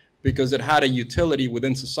 probably because it had a utility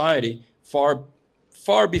within society far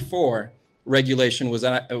before regulation was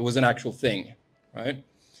an actual thing, right?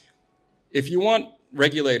 If you want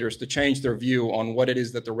regulators to change their view on what it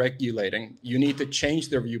is that they're regulating, you need to change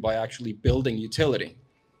their view by actually building utility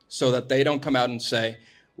so that they don't come out and say,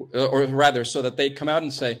 or rather so that they come out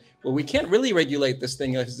and say, well, we can't really regulate this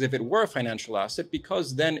thing as if it were a financial asset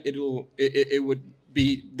because then it would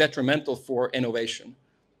be detrimental for innovation.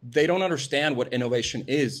 They don't understand what innovation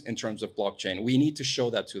is in terms of blockchain. We need to show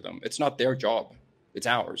that to them. It's not their job. It's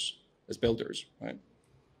ours as builders, right?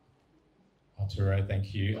 Arturo,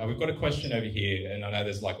 thank you. We've got a question over here, and I know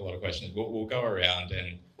there's like a lot of questions. We'll go around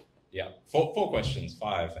and, yeah, four questions,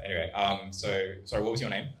 five. Anyway, so, sorry, what was your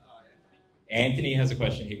name? Anthony has a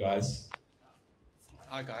question here, guys.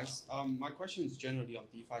 Hi, guys. My question is generally on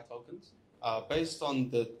DeFi tokens. Based on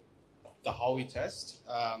the Howey test,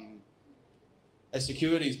 a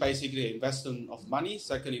security is basically an investment of money,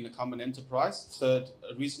 second, in a common enterprise, third,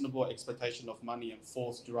 a reasonable expectation of money, and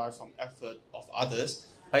fourth, derived from effort of others.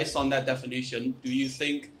 Based on that definition, do you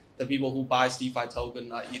think the people who buy DeFi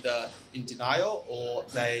token are either in denial or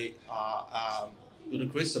they are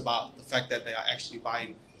ludicrous about the fact that they are actually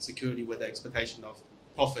buying security with the expectation of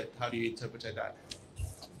profit? How do you interpret that?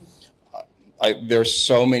 There's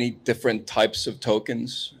so many different types of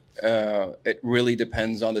tokens. It really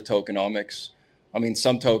depends on the tokenomics. I mean,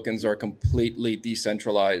 some tokens are completely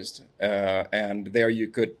decentralized, and there you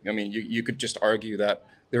could, I mean, you could just argue that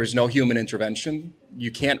there is no human intervention.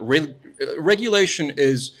 You can't regulation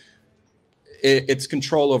is it's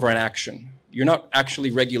control over an action. You're not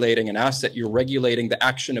actually regulating an asset. You're regulating the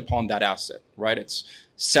action upon that asset, right? It's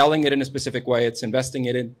selling it in a specific way. It's investing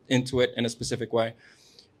it into it in a specific way.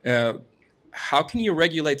 How can you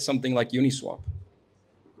regulate something like Uniswap,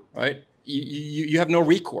 right? You have no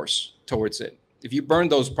recourse towards it. If you burn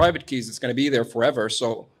those private keys, it's going to be there forever.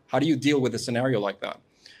 So how do you deal with a scenario like that?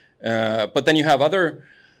 But then you have other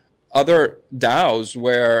DAOs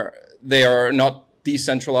where they are not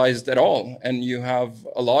decentralized at all, and you have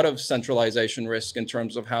a lot of centralization risk in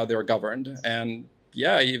terms of how they're governed. And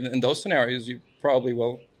yeah, even in those scenarios, you probably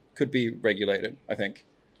could be regulated, I think.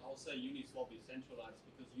 I'll say Uniswap is centralized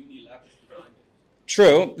because Unilab is behind it.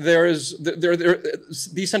 True.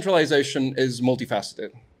 Decentralization is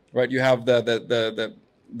multifaceted, right? You have the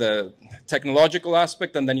technological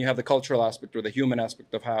aspect, and then you have the cultural aspect or the human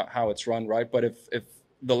aspect of how it's run, right? But if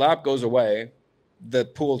the lab goes away, the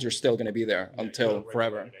pools are still going to be there until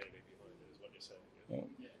forever. Yeah. If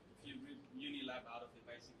you read Unilab out of the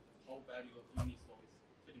basic, the whole value of Uniswap is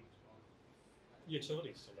pretty much gone.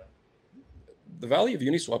 Utilities still there. The value of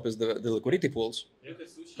Uniswap is the liquidity pools.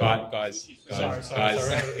 Guys,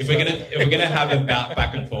 if we're gonna have a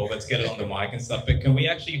back and forth, let's get it on the mic and stuff. But can we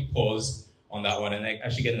actually pause on that one and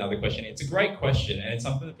actually get another question? It's a great question, and it's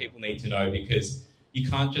something that people need to know, because you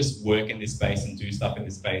can't just work in this space and do stuff in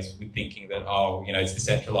this space with thinking that, oh, you know, it's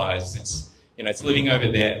decentralized. It's, you know, it's living over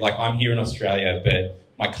there. Like, I'm here in Australia, but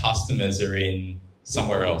my customers are in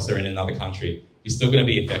somewhere else. They're in another country. You're still going to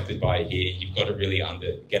be affected by it here. You've got to really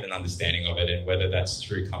get an understanding of it, and whether that's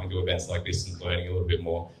through coming to events like this and learning a little bit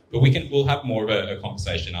more. But we'll have more of a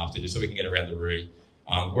conversation after, just so we can get around the room.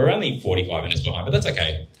 We're only 45 minutes behind, but that's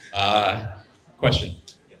okay. Question.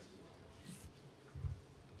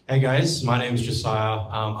 Hey guys, my name is Josiah.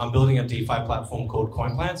 I'm building a DeFi platform called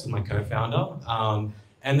CoinPlants with my co-founder.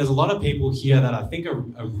 And there's a lot of people here that I think are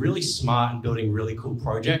really smart and building really cool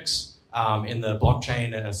projects in the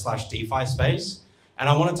blockchain / DeFi space. And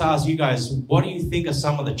I wanted to ask you guys, what do you think are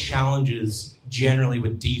some of the challenges generally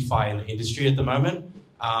with DeFi in the industry at the moment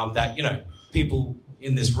that, you know, people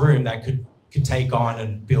in this room that could take on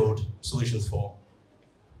and build solutions for?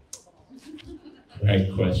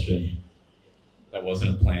 Great question. That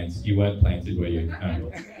wasn't planned. You weren't planted, were you?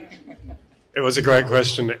 No. It was a great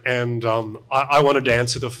question, and I wanted to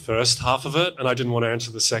answer the first half of it, and I didn't want to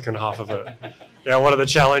answer the second half of it. Yeah, one of the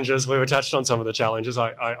challenges, we were touched on some of the challenges.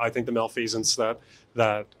 I think the malfeasance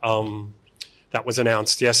that was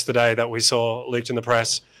announced yesterday, that we saw leaked in the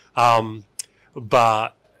press, but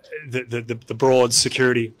the broad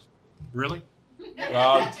security. Really?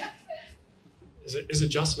 Well, is it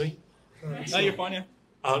just me? no, you're fine. Yeah.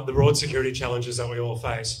 the broad security challenges that we all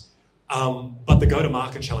face. But the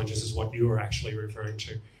go-to-market challenges is what you were actually referring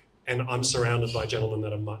to. And I'm surrounded by gentlemen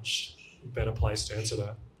that are much better placed to answer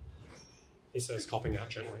that. He says, copping out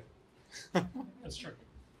gently. That's true.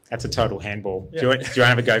 That's a total handball. Yeah. Do you want to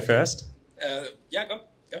have a go first? Yeah, go.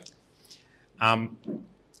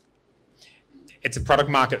 It's a product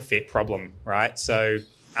market fit problem, right? So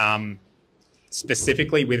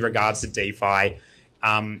specifically with regards to DeFi,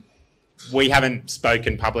 we haven't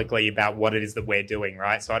spoken publicly about what it is that we're doing,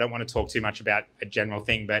 right? So I don't want to talk too much about a general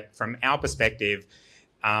thing, but from our perspective,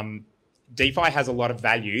 DeFi has a lot of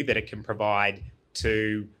value that it can provide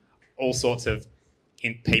to all sorts of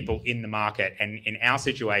people in the market. And in our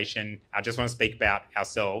situation, I just want to speak about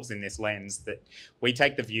ourselves in this lens, that we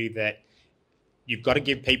take the view that you've got to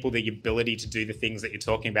give people the ability to do the things that you're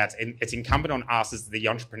talking about. It's incumbent on us as the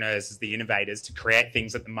entrepreneurs, as the innovators, to create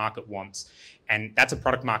things that the market wants. And that's a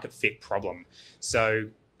product market fit problem. So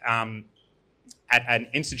at an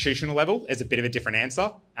institutional level, it's a bit of a different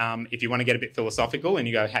answer. If you want to get a bit philosophical and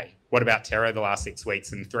you go, hey, what about Terra the last 6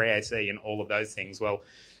 weeks and 3AC and all of those things? Well,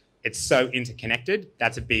 it's so interconnected.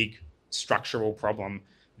 That's a big structural problem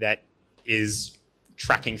that is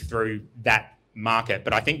tracking through that market.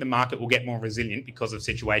 But I think the market will get more resilient because of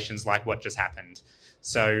situations like what just happened.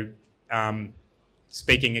 So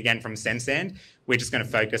speaking again from Sensand, we're just going to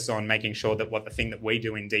focus on making sure that the thing that we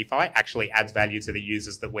do in DeFi actually adds value to the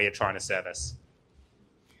users that we are trying to service.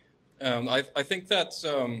 I think that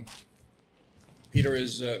Peter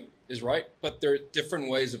is right, but there are different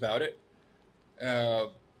ways about it.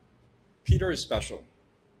 Peter is special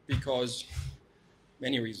because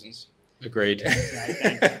many reasons. Agreed.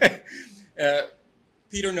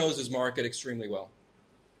 Peter knows his market extremely well.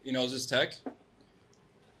 He knows his tech,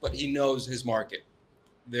 but he knows his market.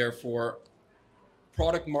 Therefore,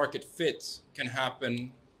 product market fit can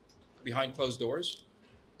happen behind closed doors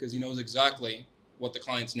because he knows exactly what the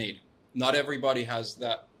clients need. Not everybody has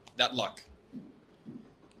that luck.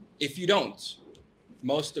 If you don't,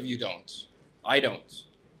 most of you don't, I don't,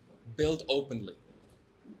 build openly.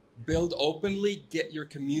 Build openly, get your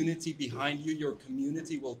community behind you. Your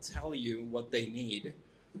community will tell you what they need.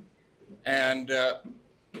 And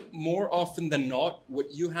more often than not,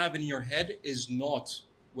 what you have in your head is not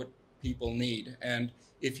what people need. And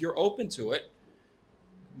if you're open to it,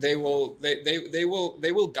 they will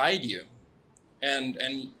guide you. And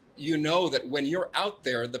you know that when you're out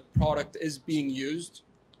there, the product is being used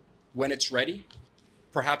when it's ready,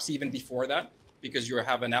 perhaps even before that, because you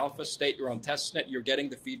have an alpha state, you're on testnet, you're getting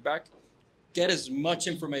the feedback. Get as much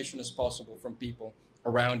information as possible from people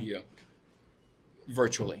around you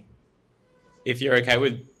virtually. If you're okay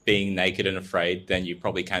with being naked and afraid, then you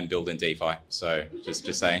probably can build in DeFi. So just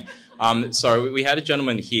saying. So we had a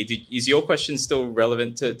gentleman here. Is your question still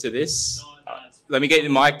relevant to this? No, let me get the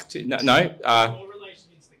mic. No? More relation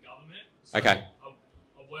into the government. So okay. I'll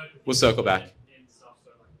work with we'll circle back. Stuff,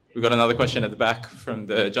 so We've got another question at the back from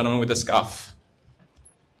the gentleman with the scarf.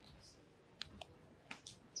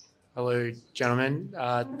 Hello, gentlemen.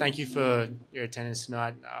 Thank you for your attendance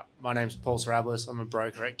tonight. My name's Paul Sarablis. I'm a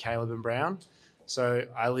broker at Caleb & Brown. So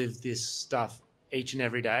I live this stuff each and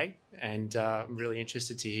every day, and I'm really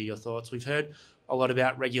interested to hear your thoughts. We've heard a lot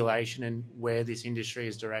about regulation and where this industry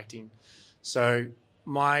is directing. So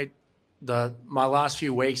my last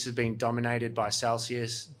few weeks have been dominated by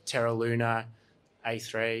Celsius, Terra Luna,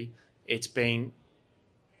 A3. It's been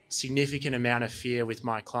a significant amount of fear with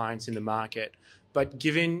my clients in the market. But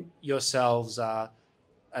given yourselves a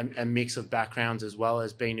mix of backgrounds as well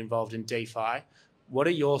as being involved in DeFi, what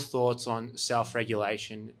are your thoughts on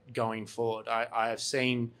self-regulation going forward? I have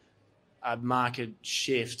seen a market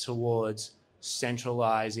shift towards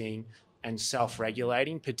centralizing and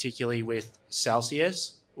self-regulating, particularly with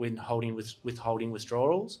Celsius, withholding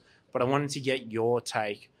withdrawals. But I wanted to get your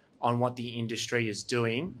take on what the industry is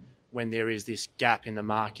doing when there is this gap in the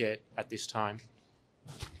market at this time.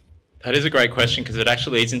 That is a great question because it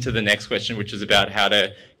actually leads into the next question, which is about how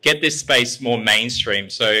to get this space more mainstream.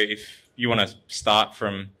 So if you want to start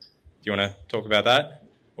from, do you want to talk about that?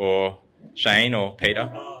 Or Shane or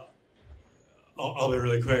Peter? I'll be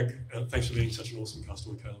really quick. Thanks for being such an awesome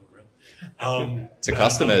customer, Caleb. To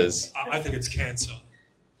customers. I think it's cancer.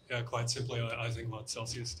 Yeah, quite simply, I think what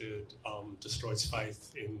Celsius did destroys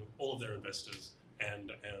faith in all of their investors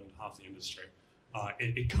and half the industry.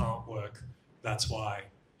 It can't work. That's why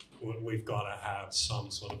we've got to have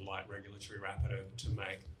some sort of light regulatory wrapper to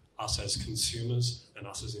make us as consumers and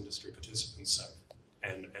us as industry participants safe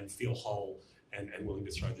and feel whole and willing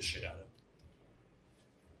to throw the shit at it.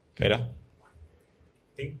 Peter?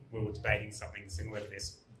 I think we were debating something similar to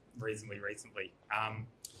this reasonably recently.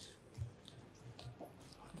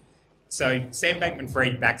 So Sam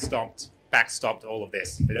Bankman-Fried backstopped all of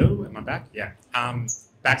this. Hello, am I back? Yeah.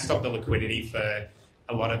 Backstopped the liquidity for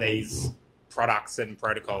a lot of these products and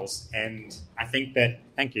protocols, and I think that.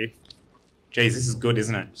 Thank you. Geez, this is good,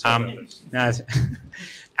 isn't it?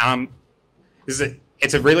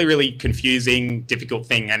 It's a really, really confusing, difficult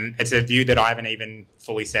thing, and it's a view that I haven't even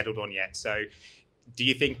fully settled on yet. So, do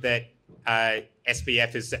you think that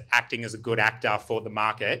SBF is acting as a good actor for the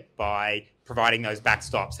market by providing those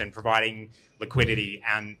backstops and providing liquidity,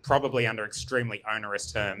 and probably under extremely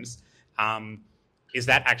onerous terms? Is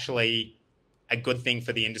that actually a good thing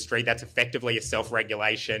for the industry? That's effectively a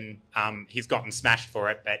self-regulation. He's gotten smashed for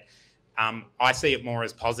it, but I see it more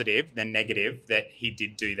as positive than negative that he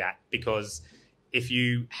did do that, because if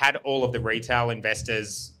you had all of the retail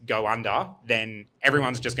investors go under, then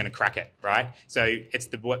everyone's just going to crack it, right? So it's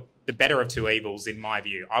the better of two evils, in my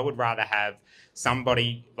view. I would rather have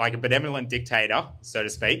somebody like a benevolent dictator, so to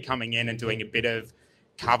speak, coming in and doing a bit of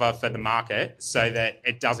cover for the market so that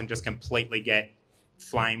it doesn't just completely get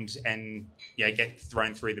flamed and get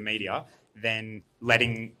thrown through the media, than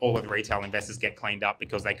letting all of the retail investors get cleaned up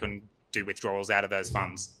because they couldn't do withdrawals out of those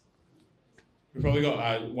funds. We've probably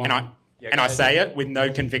got one. And I say it with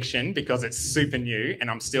no conviction because it's super new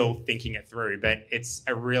and I'm still thinking it through, but it's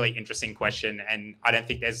a really interesting question and I don't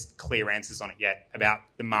think there's clear answers on it yet about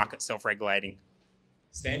the market self-regulating.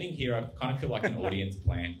 Standing here, I kind of feel like an audience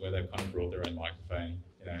plant where they've kind of brought their own microphone.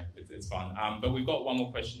 It's fun. But we've got one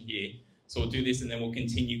more question here. So we'll do this and then we'll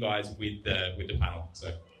continue, guys, with the panel.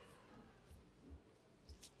 So,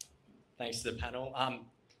 thanks to the panel.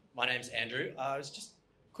 My name's Andrew. It's just a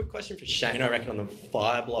quick question for Shane, I reckon, on the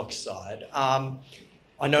Fireblocks side. I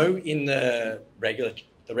know in the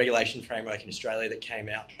regulation framework in Australia that came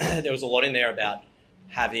out, there was a lot in there about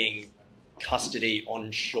having custody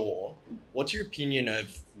onshore. What's your opinion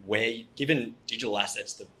of where, given digital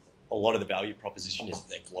assets, a lot of the value proposition is that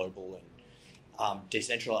they're global and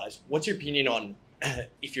decentralized. What's your opinion on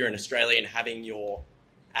if you're an Australian having your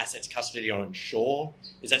assets custody onshore?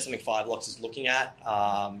 Is that something Fireblocks is looking at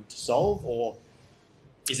to solve, or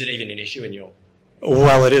is it even an issue in your?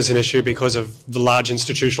 Well, it is an issue because of the large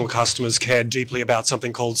institutional customers care deeply about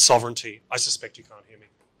something called sovereignty. I suspect you can't hear me.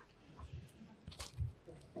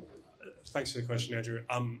 Thanks for the question, Andrew.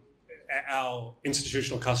 Our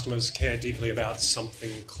institutional customers care deeply about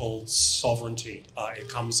something called sovereignty. It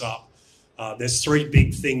comes up. There's three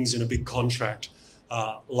big things in a big contract: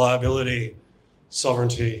 liability,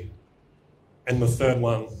 sovereignty, and the third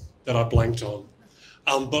one that I blanked on.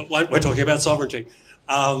 But we're talking about sovereignty.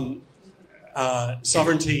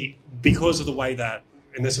 Sovereignty, because of the way that,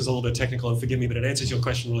 and this is a little bit technical, and forgive me, but it answers your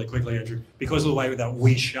question really quickly, Andrew. Because of the way that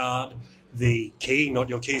we shard the key, not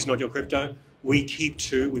your keys, not your crypto, we keep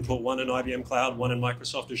two. We put one in IBM Cloud, one in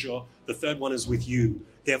Microsoft Azure. The third one is with you.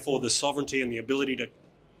 Therefore, the sovereignty and the ability to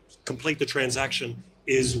complete the transaction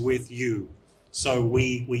is with you. So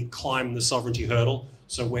we climb the sovereignty hurdle.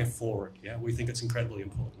 So we're for it. Yeah, we think it's incredibly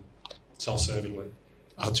important. Self-servingly.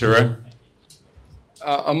 Arturo?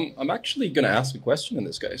 I'm actually going to ask a question in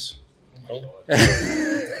this case.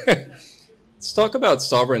 Let's talk about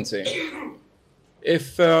sovereignty.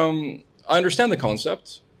 If I understand the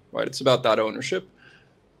concept, right? It's about that ownership.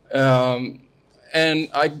 And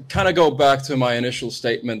I kind of go back to my initial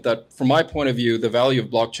statement that from my point of view, the value of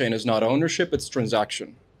blockchain is not ownership, it's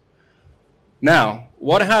transaction. Now,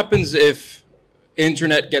 what happens if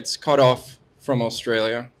internet gets cut off from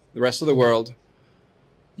Australia, the rest of the world?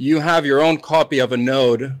 You have your own copy of a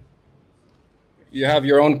node. You have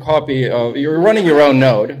your own copy of, you're running your own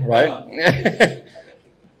node, right?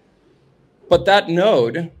 But that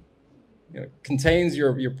node contains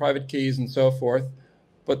your private keys and so forth,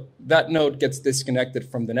 but that node gets disconnected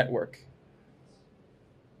from the network.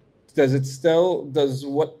 Does it still, does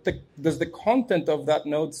the content of that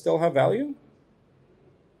node still have value?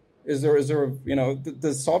 Is there,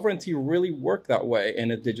 does sovereignty really work that way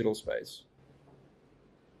in a digital space?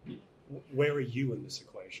 Where are you in this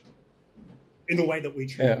equation? In the way that we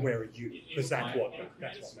treat, where are you? Because that's what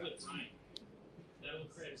matters. That will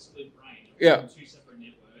create a split brain. Yeah. Two separate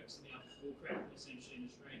networks, and we'll create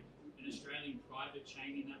essentially an Australian private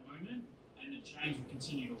chain in that moment, and the chains will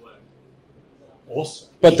continue to work. Awesome.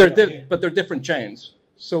 But they're different chains.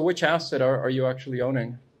 So which asset are you actually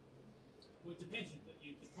owning? Well, it depends.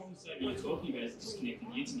 The problem statement you're talking about is disconnecting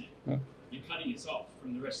the internet. Huh. You're cutting us off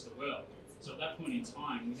from the rest of the world. So at that point in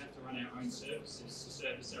time, we have to run our own services to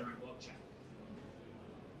service our own blockchain.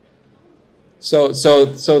 So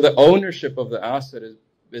the ownership of the asset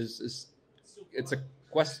is it's a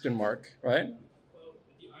question mark, right? Well,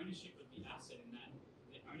 the ownership of the asset and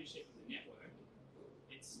the ownership of the network,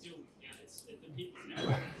 it's still, it's the people's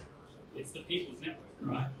network. it's the people's network,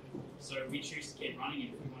 right? So we choose to keep running it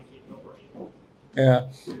if we want to keep it operating. Yeah,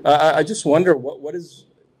 I just wonder what is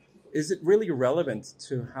it really relevant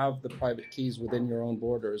to have the private keys within your own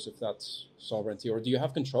borders if that's sovereignty, or do you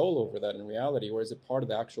have control over that in reality, or is it part of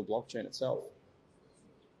the actual blockchain itself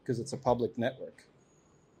because it's a public network?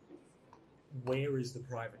 Where is the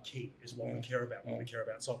private key is what we care about when we care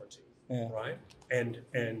about sovereignty, right? And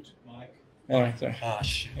Mike. Where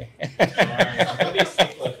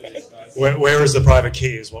is the private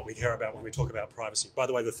key is what we care about when we talk about privacy. By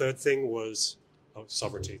the way, the third thing was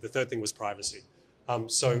sovereignty. The third thing was privacy.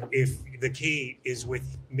 So if the key is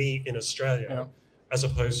with me in Australia, as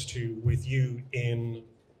opposed to with you in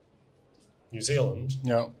New Zealand,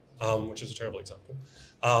 which is a terrible example,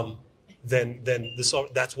 then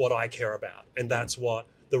that's what I care about, and that's what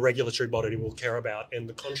the regulatory body will care about, and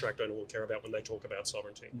the contract owner will care about when they talk about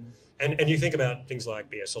sovereignty. And you think about things like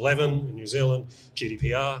BS11 in New Zealand,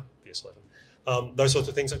 GDPR, BS11, those sorts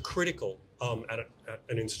of things are critical at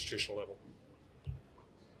an institutional level.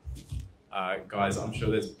 Guys, I'm sure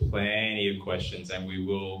there's plenty of questions, and we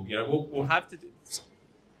will, we'll have to do.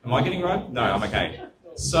 Am I getting it right? No, I'm okay.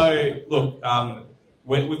 So, look,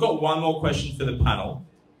 we've got one more question for the panel,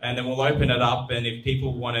 and then we'll open it up. And if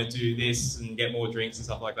people want to do this and get more drinks and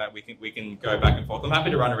stuff like that, we can go back and forth. I'm happy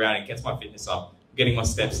to run around and get my fitness up, getting my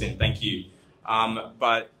steps in. Thank you.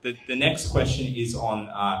 But the next question is on.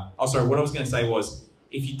 Sorry. What I was going to say was,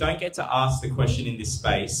 if you don't get to ask the question in this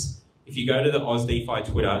space, if you go to the Aus DeFi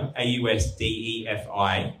Twitter,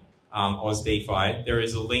 AUSDEFI, Aus DeFi, there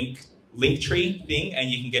is a Linktree thing, and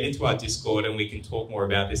you can get into our Discord, and we can talk more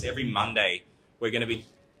about this. Every Monday, we're going to be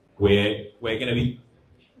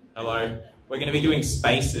doing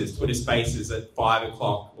spaces, Twitter spaces at 5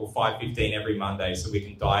 o'clock or 5:15 every Monday, so we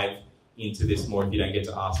can dive into this more if you don't get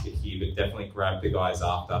to ask it here, but definitely grab the guys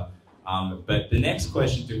after. But the next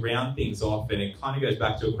question, to round things off, and it kind of goes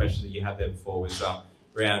back to a question that you had there before, was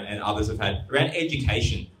around, and others have had, around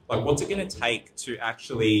education. Like, what's it going to take to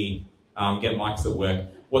actually get mics at work?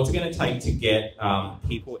 What's it going to take to get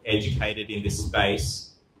people educated in this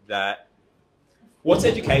space? What's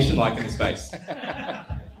education like in this space?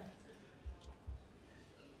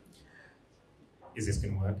 Is this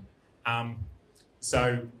going to work?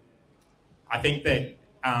 So I think that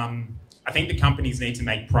the companies need to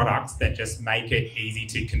make products that just make it easy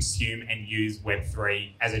to consume and use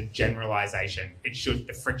Web3 as a generalization.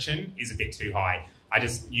 The friction is a bit too high. I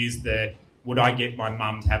just use would I get my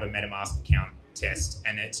mum to have a MetaMask account test?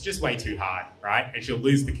 And it's just way too hard, right? And she'll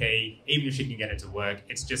lose the key, even if she can get it to work.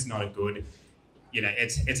 It's just not a good,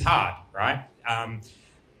 it's hard, right?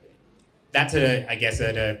 That's I guess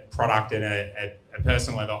at a product and a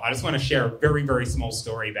personal level. I just want to share a very, very small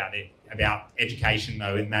story about education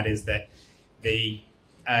though, and that is that the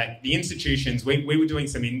institutions, we were doing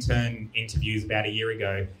some intern interviews about a year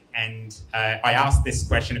ago, and I asked this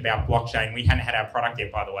question about blockchain. We hadn't had our product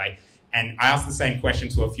yet, by the way, and I asked the same question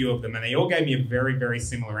to a few of them, and they all gave me a very, very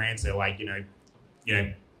similar answer, like,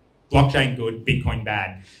 blockchain good, Bitcoin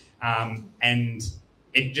bad. And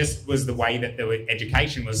it just was the way that the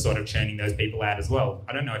education was sort of churning those people out as well.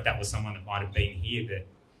 I don't know if that was someone that might have been here that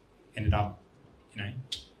ended up,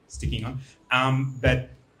 sticking on. But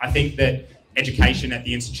I think that education at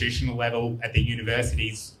the institutional level, at the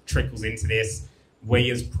universities, trickles into this.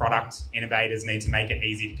 We as product innovators need to make it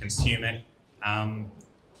easy to consume it.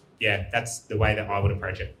 That's the way that I would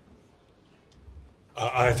approach it.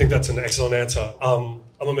 I think that's an excellent answer. I'm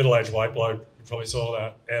a middle-aged white bloke, you probably saw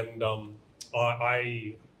that, and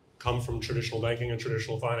I come from traditional banking and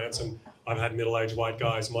traditional finance, and I've had middle-aged white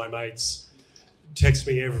guys, my mates, text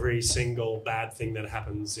me every single bad thing that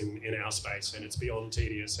happens in our space, and it's beyond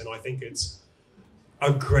tedious, and I think it's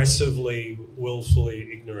aggressively,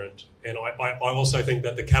 willfully ignorant. And I also think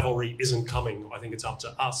that the cavalry isn't coming. I think it's up to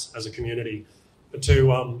us as a community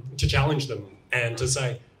to challenge them and to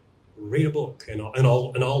say, read a book, and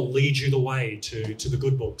I'll lead you the way to the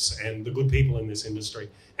good books and the good people in this industry,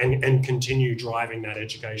 and continue driving that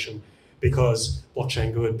education, because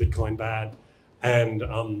blockchain good, Bitcoin bad, and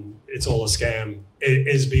it's all a scam. It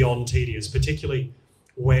is beyond tedious, particularly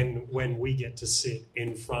when we get to sit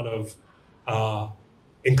in front of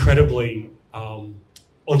incredibly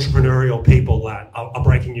entrepreneurial people that are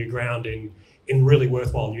breaking new ground in really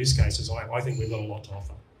worthwhile use cases. I think we've got a lot to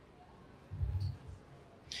offer.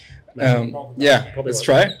 Let's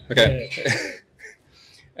try. Okay.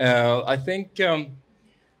 I think on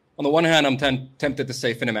the one hand, I'm tempted to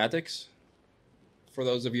say Finematics. For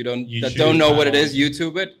those of you that don't know what it is,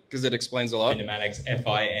 YouTube it, because it explains a lot. Finematics,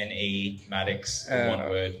 F-I-N-E-matics, one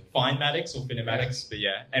word. Finematics or Finematics, but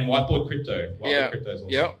yeah. And Whiteboard Crypto. Whiteboard Crypto is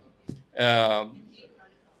also.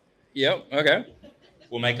 Yep. Okay.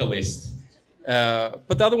 We'll make a list.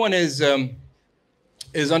 But the other one is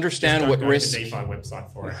understand what risk. DeFi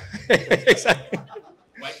website for it. Exactly.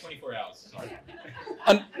 Wait 24 hours. Sorry.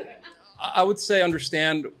 I would say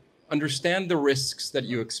understand the risks that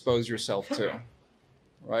you expose yourself to.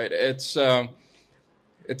 Right. It's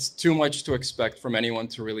too much to expect from anyone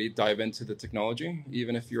to really dive into the technology,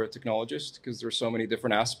 even if you're a technologist, because there's so many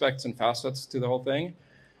different aspects and facets to the whole thing.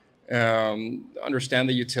 Understand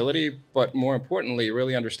the utility, but more importantly,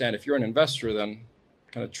 really understand if you're an investor, then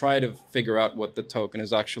kind of try to figure out what the token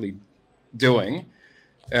is actually doing.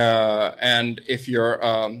 And if you're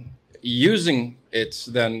using it,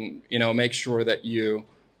 then, you know, make sure that you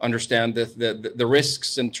understand the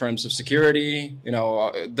risks in terms of security. You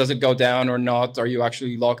know, does it go down or not? Are you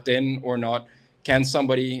actually locked in or not? Can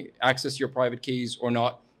somebody access your private keys or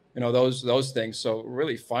not? You know, those things. So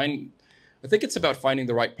really I think it's about finding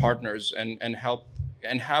the right partners and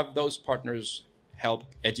have those partners help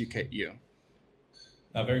educate you.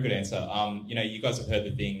 Very good answer. You know, you guys have heard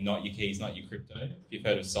the thing, not your keys, not your crypto. If you've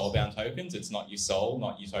heard of soul-bound tokens, it's not your soul,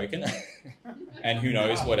 not your token. And who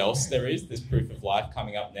knows what else there is. There's proof of life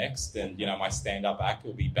coming up next. And, you know, my stand-up act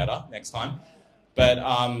will be better next time. But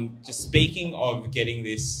just speaking of getting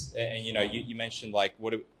this, and, you know, you mentioned like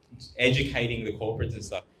educating the corporates and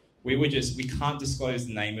stuff. We can't disclose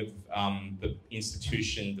the name of the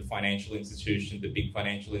institution, the financial institution, the big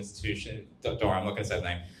financial institution. Don't worry, I'm not going to say the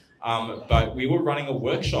name. But we were running a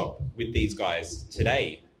workshop with these guys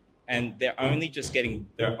today, and they're only just getting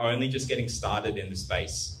started in the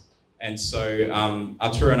space. And so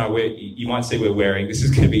Arturo and I, you might see we're wearing, this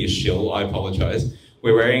is going to be a shill, I apologize.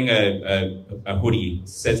 We're wearing a hoodie, it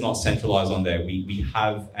says NotCentralised on there. We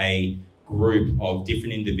have a group of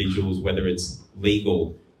different individuals, whether it's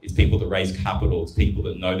legal, it's people that raise capital, it's people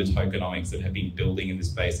that know the tokenomics, that have been building in the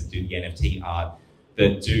space, that do the NFT art,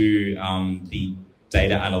 that do the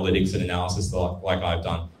data analytics and analysis like I've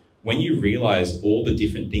done. When you realize all the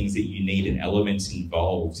different things that you need and elements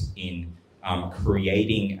involved in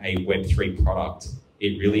creating a Web3 product,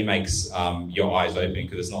 it really makes your eyes open,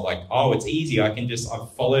 because it's not like, oh, it's easy. I've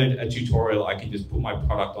followed a tutorial. I can just put my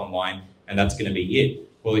product online and that's going to be it.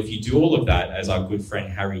 Well, if you do all of that, as our good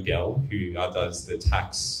friend Harry Dell, who does the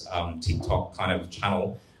tax TikTok kind of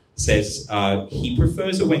channel, says he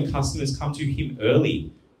prefers it when customers come to him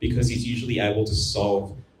early, because he's usually able to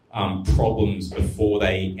solve problems before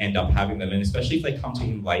they end up having them, and especially if they come to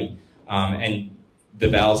him late. And the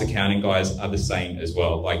Val's accounting guys are the same as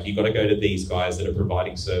well. Like, you've got to go to these guys that are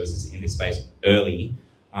providing services in this space early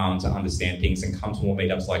to understand things and come to more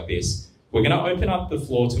meetups like this. We're going to open up the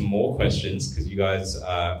floor to more questions, because you guys,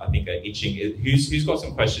 I think, are itching. Who's got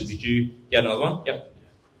some questions? Did you get another one? Yep.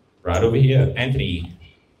 Right over here. Anthony.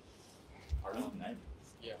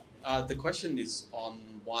 Yeah. The question is on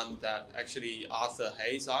one that actually Arthur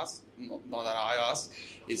Hayes asked, not that I asked,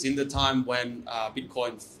 is in the time when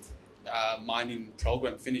Bitcoin mining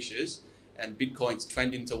program finishes and Bitcoin's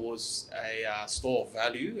trending towards a store of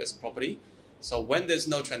value as property. So when there's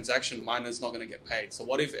no transaction, miner's not going to get paid. So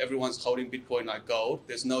what if everyone's holding Bitcoin like gold?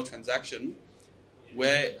 There's no transaction.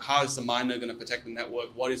 How is the miner going to protect the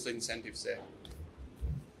network? What is the incentives there?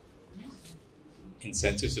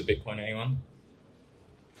 Incentives for Bitcoin, anyone?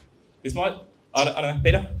 This might, I don't know,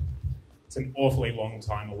 Peter? It's an awfully long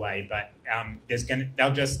time away, but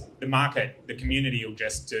the community will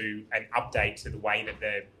just do an update to the way that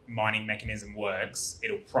the mining mechanism works.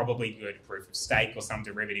 It'll probably go to proof of stake or some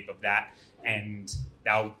derivative of that, and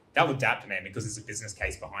they'll adapt, man, because there's a business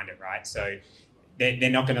case behind it, right? So they're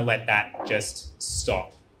not going to let that just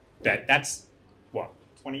stop. That's what,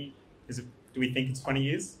 20? Do we think it's 20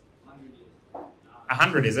 years?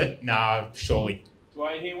 100, is it? No, surely. Do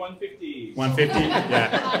I hear 150? 150?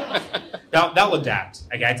 Yeah. They'll adapt.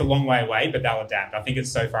 Okay, it's a long way away, but they'll adapt. I think it's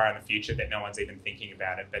so far in the future that no one's even thinking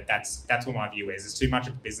about it. But that's what my view is. There's too much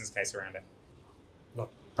of a business case around it. Not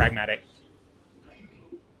pragmatic.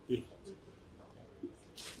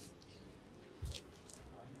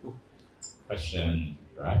 Question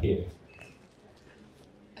right here.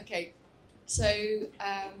 Okay, so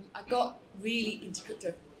I got really into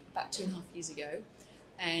crypto about 2.5 years ago,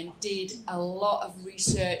 and did a lot of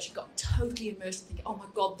research, got totally immersed, thinking, oh my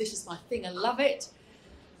God, this is my thing, I love it.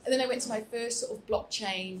 And then I went to my first sort of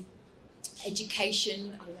blockchain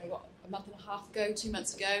education, I don't know, what, a month and a half ago, 2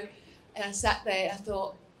 months ago, and I sat there and I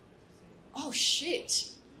thought, oh shit,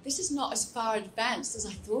 this is not as far advanced as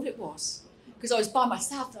I thought it was. Because I was by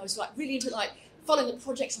myself and I was like really into like following the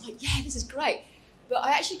projects, I'm like, yeah, this is great. But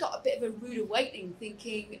I actually got a bit of a rude awakening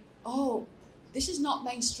thinking, oh, this is not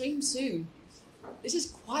mainstream soon. This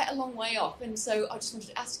is quite a long way off. And so I just wanted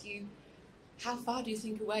to ask you, how far do you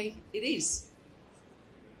think away it is?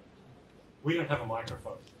 We don't have a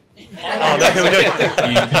microphone. You do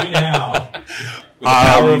now. With the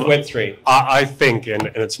power of Web3. I think, and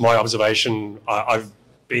it's my observation, I've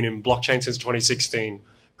been in blockchain since 2016,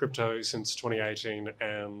 crypto since 2018,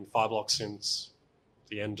 and Fireblocks since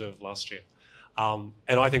the end of last year. And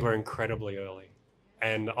I think we're incredibly early.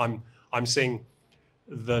 And I'm seeing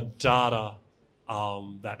the data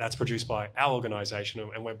that's produced by our organization,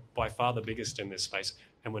 and we're by far the biggest in this space,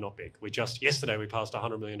 and we're not big. Yesterday we passed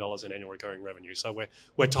 $100 million in annual recurring revenue, so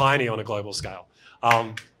we're tiny on a global scale.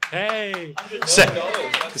 Hey,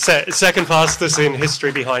 second fastest in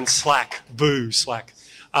history behind Slack. Boo, Slack.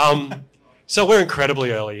 So we're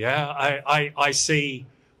incredibly early. Yeah, I see.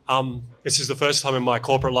 This is the first time in my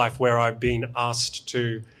corporate life where I've been asked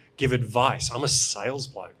to give advice. I'm a sales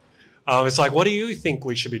bloke. It's like, what do you think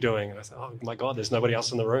we should be doing? And I said, oh my God, there's nobody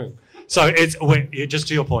else in the room. So just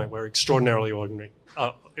to your point, we're extraordinarily early.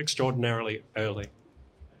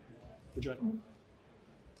 Would you add?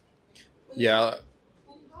 Yeah.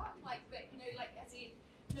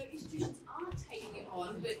 Institutions are taking it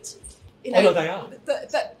on, but no, they are.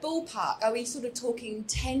 But ballpark, are we sort of talking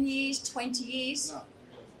 10 years, 20 years? No.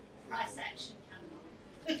 Price action.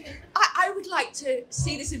 I would like to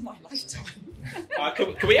see this in my lifetime.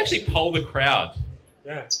 Can we actually poll the crowd?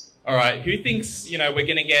 Yeah. All right. Who thinks, we're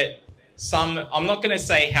going to get some, I'm not going to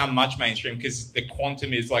say how much mainstream, because the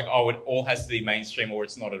quantum is like, oh, it all has to be mainstream or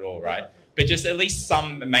it's not at all, right? But just at least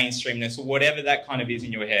some mainstreamness or whatever that kind of is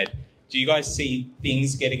in your head. Do you guys see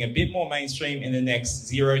things getting a bit more mainstream in the next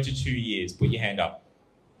 0 to 2 years? Put your hand up.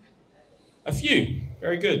 A few.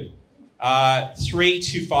 Very good. 3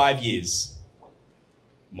 to 5 years.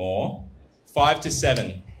 More. 5 to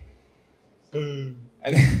 7. 8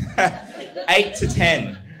 to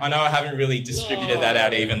 10. I know I haven't really distributed that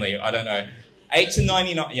out evenly. I don't know. 8 to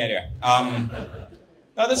 99. Yeah. No,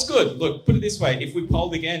 that's good. Look, put it this way. If we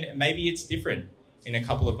polled again, maybe it's different in a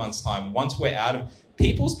couple of months' time. Once we're out of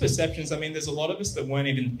people's perceptions, I mean, there's a lot of us that weren't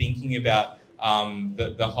even thinking about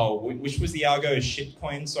the whole, which was the algo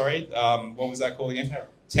shitcoin, sorry. What was that called again?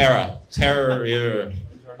 Terror.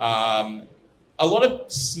 A lot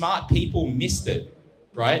of smart people missed it,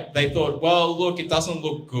 right? They thought, well, look, it doesn't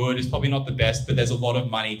look good. It's probably not the best, but there's a lot of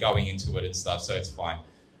money going into it and stuff, so it's fine.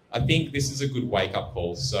 I think this is a good wake-up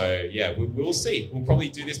call. So, yeah, we'll see. We'll probably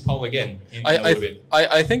do this poll again in a little bit.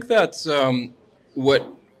 I think that what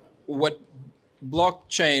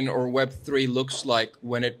blockchain or Web3 looks like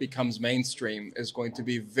when it becomes mainstream is going to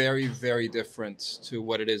be very, very different to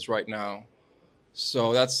what it is right now.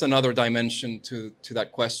 So that's another dimension to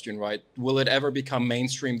that question, right? Will it ever become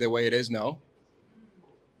mainstream the way it is now?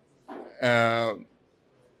 Yeah.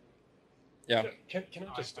 Can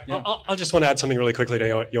I just? Yeah. I just want to add something really quickly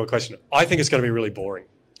to your question. I think it's going to be really boring.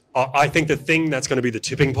 I think the thing that's going to be the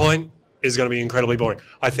tipping point is going to be incredibly boring.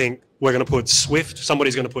 I think we're going to put Swift.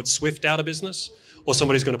 Somebody's going to put Swift out of business, or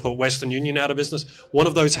somebody's going to put Western Union out of business. One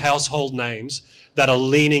of those household names that are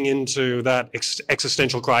leaning into that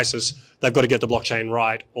existential crisis. They've got to get the blockchain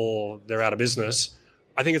right, or they're out of business.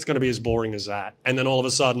 I think it's going to be as boring as that. And then all of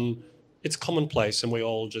a sudden, it's commonplace, and we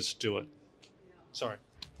all just do it. Sorry.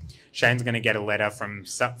 Shane's going to get a letter from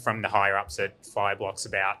the higher ups at Fireblocks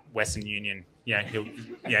about Western Union.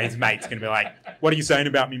 His mate's going to be like, "What are you saying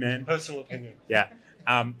about me, man?" Personal opinion. Yeah.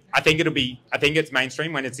 I think it's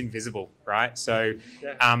mainstream when it's invisible, right? So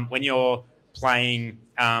when you're playing,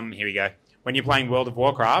 here we go. When you're playing World of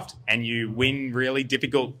Warcraft and you win really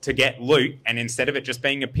difficult to get loot, and instead of it just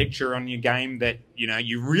being a picture on your game that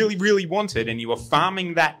you really, really wanted, and you were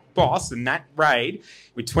farming that boss and that raid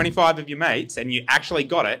with 25 of your mates, and you actually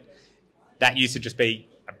got it, that used to just be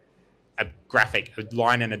a graphic, a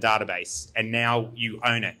line in a database, and now you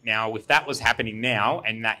own it. Now, if that was happening now,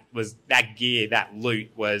 and that gear, that loot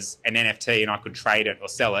was an NFT, and I could trade it or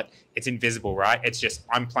sell it, it's invisible, right? It's just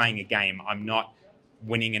I'm playing a game. I'm not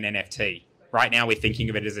winning an NFT. Right now, we're thinking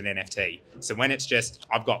of it as an NFT. So when it's just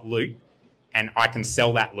I've got loot, and I can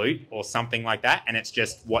sell that loot or something like that, and it's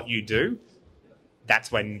just what you do,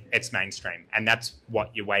 that's when it's mainstream, and that's what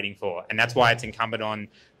you're waiting for, and that's why it's incumbent on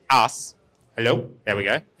us. Hello? There we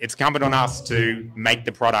go. It's incumbent on us to make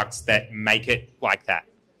the products that make it like that.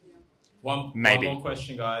 One more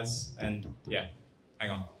question, guys. And yeah,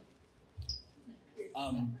 hang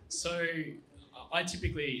on. So I'm a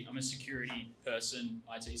security person,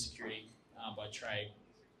 IT security by trade.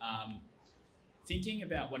 Thinking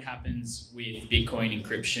about what happens with Bitcoin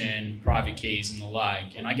encryption, private keys and the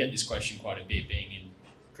like, and I get this question quite a bit being in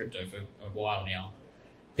crypto for a while now.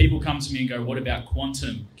 People come to me and go, what about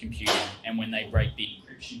quantum computing and when they break the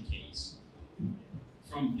encryption keys?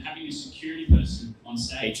 from having a security person on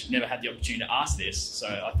stage, never had the opportunity to ask this, so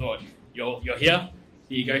I thought you're here.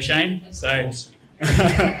 Here you go, Shane. So,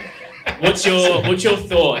 what's your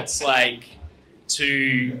thoughts like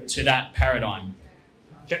to that paradigm?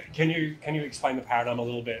 Can you explain the paradigm a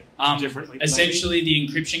little bit differently? Essentially, the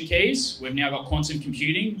encryption keys. We've now got quantum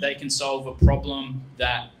computing. They can solve a problem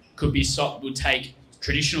that would take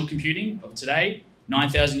traditional computing of today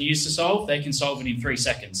 9,000 years to solve. They can solve it in 3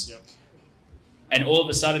 seconds. Yep. And all of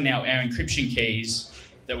a sudden now our encryption keys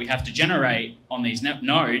that we have to generate on these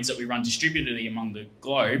nodes that we run distributedly among the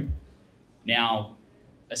globe now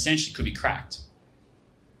essentially could be cracked.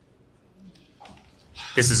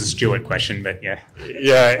 This is a Stuart question, but yeah.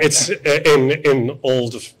 Yeah, it's in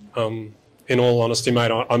all honesty,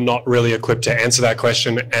 mate, I'm not really equipped to answer that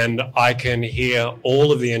question, and I can hear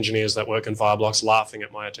all of the engineers that work in Fireblocks laughing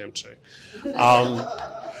at my attempt to. You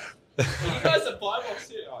guys are Fireblocks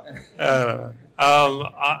here.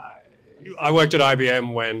 I worked at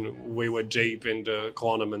IBM when we were deep into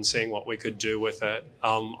quantum and seeing what we could do with it.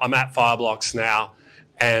 I'm at Fireblocks now,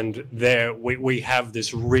 and there we have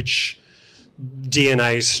this rich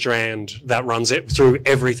DNA strand that runs it through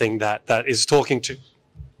everything that is talking to.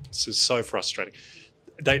 This is so frustrating.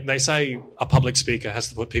 They say a public speaker has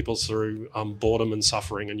to put people through boredom and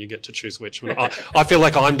suffering, and you get to choose which. I feel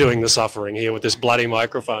like I'm doing the suffering here with this bloody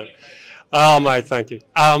microphone. Oh, mate, thank you.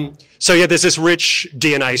 So yeah, there's this rich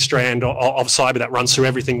DNA strand of cyber that runs through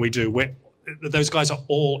everything we do. Those guys are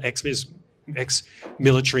all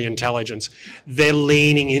ex-military intelligence. They're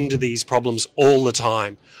leaning into these problems all the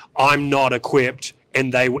time. I'm not equipped,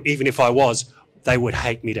 and even if I was, they would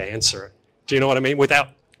hate me to answer it. Do you know what I mean?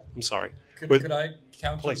 I'm sorry. Could I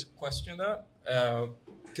counter question that?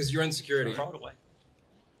 Because you're in security.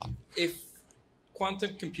 If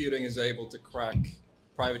quantum computing is able to crack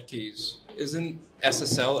private keys, isn't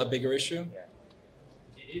SSL a bigger issue?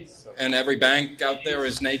 It is. And every bank out there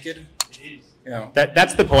is naked? It is. Yeah.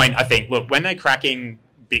 That's the point, I think. Look, when they're cracking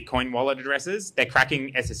Bitcoin wallet addresses, they're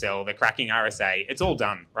cracking SSL, they're cracking RSA. It's all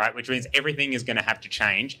done, right? Which means everything is going to have to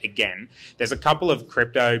change again. There's a couple of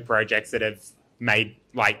crypto projects that have made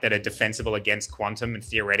that are defensible against quantum and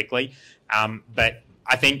theoretically, but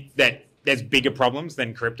I think that there's bigger problems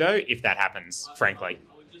than crypto if that happens, frankly.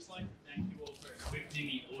 I would just like to thank you all for equipping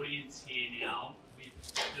the audience here now with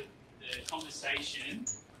the conversation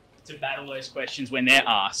to battle those questions when they're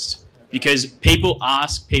asked. Because people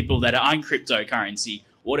ask people that are on cryptocurrency,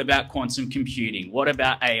 what about quantum computing? What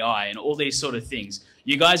about AI and all these sort of things?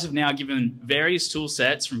 You guys have now given various tool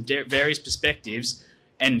sets from various perspectives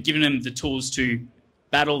and given them the tools to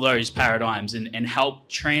battle those paradigms and help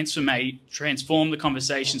transform the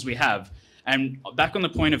conversations we have. And back on the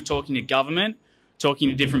point of talking to government, talking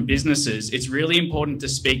to different businesses, it's really important to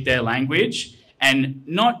speak their language and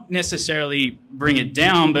not necessarily bring it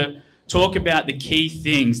down, but talk about the key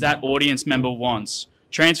things that audience member wants.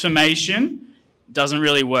 Transformation doesn't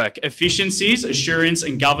really work. Efficiencies, assurance,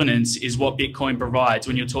 and governance is what Bitcoin provides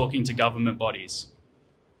when you're talking to government bodies.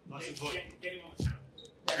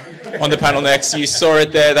 On the panel next, you saw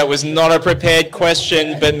it there. That was not a prepared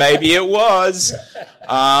question, but maybe it was.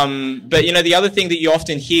 But you know, the other thing that you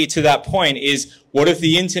often hear to that point is, what if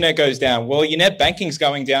the internet goes down? Well, your net banking's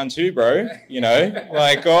going down too, bro. You know,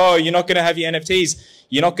 like, oh, you're not going to have your NFTs.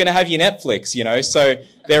 You're not going to have your Netflix, you know. So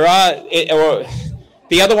there are, or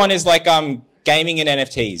the other one is like gaming and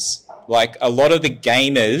NFTs. Like a lot of the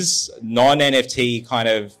gamers, non-NFT kind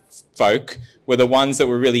of folk, were the ones that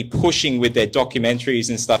were really pushing with their documentaries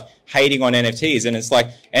and stuff, hating on NFTs. And it's like,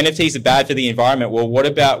 NFTs are bad for the environment. Well,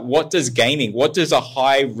 what does gaming, what does a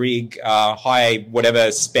high rig, high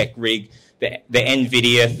whatever spec rig, the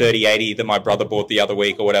NVIDIA 3080 that my brother bought the other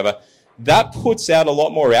week or whatever, that puts out a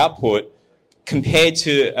lot more output compared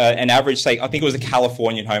to an average, say, I think it was a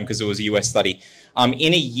Californian home because it was a US study.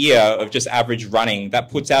 In a year of just average running, that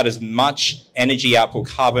puts out as much energy output,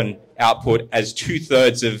 carbon output as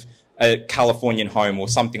 2/3 of a Californian home or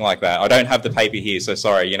something like that. I don't have the paper here, so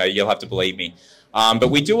sorry, you know, you'll have to believe me. But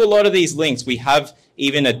we do a lot of these links. We have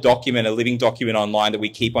even a document, a living document online that we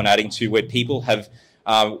keep on adding to where people have,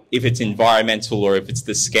 if it's environmental or if it's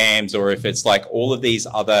the scams or if it's like all of these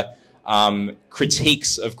other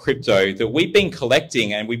critiques of crypto that we've been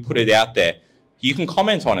collecting and we put it out there. You can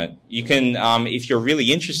comment on it. You can, if you're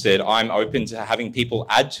really interested, I'm open to having people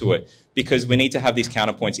add to it because we need to have these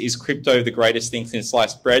counterpoints. Is crypto the greatest thing since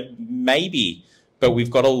sliced bread? Maybe, but we've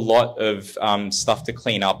got a lot of stuff to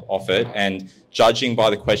clean up off it. And judging by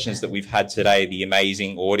the questions that we've had today, the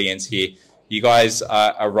amazing audience here, you guys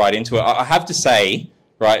are right into it. I have to say,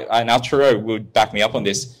 right, and Arturo would back me up on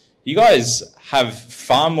this, you guys have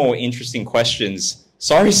far more interesting questions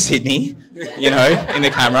Sorry, Sydney, you know, in the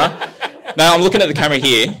camera. No, I'm looking at the camera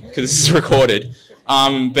here because this is recorded.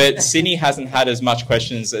 But Sydney hasn't had as much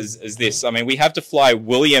questions as this. I mean, we have to fly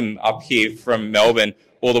William up here from Melbourne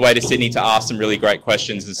all the way to Sydney to ask some really great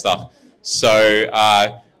questions and stuff. So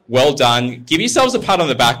well done. Give yourselves a pat on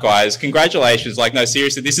the back, guys. Congratulations. Like, no,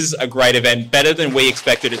 seriously, this is a great event, better than we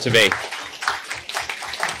expected it to be.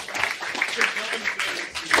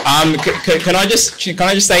 Can I just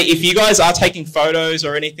say, if you guys are taking photos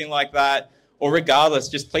or anything like that, or regardless,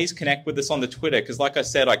 just please connect with us on the Twitter, because like I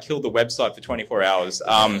said, I killed the website for 24 hours.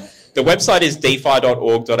 The website is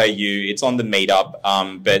defi.org.au. It's on the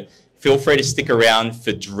Meetup, but feel free to stick around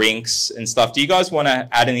for drinks and stuff. Do you guys want to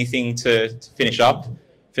add anything to finish up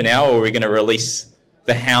for now, or are we going to release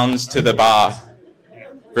the hounds to the bar?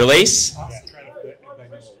 Release?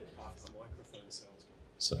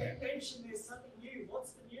 So.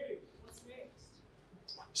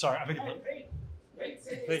 Sorry, I mean,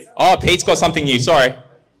 Oh, Pete's got something new. Sorry.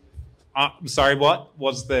 I'm sorry, what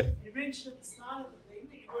was the... You mentioned at the start of the thing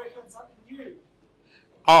that you're working on something new.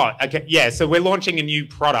 Oh, okay. Yeah, so we're launching a new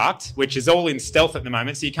product, which is all in stealth at the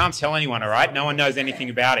moment, so you can't tell anyone, all right? No one knows anything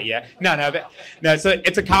about it yet. No, so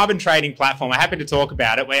it's a carbon trading platform. I'm happy to talk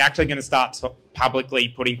about it. We're actually going to start publicly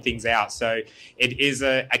putting things out. So it is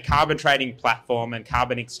a carbon trading platform and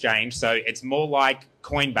carbon exchange. So it's more like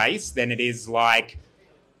Coinbase than it is like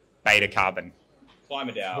Beta Carbon.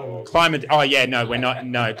 ClimaDAO. Oh, yeah, no, we're not.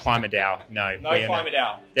 No, ClimaDAO. No. No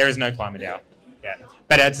ClimaDAO. There is no ClimaDAO. Yeah.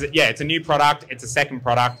 But it's a new product. It's a second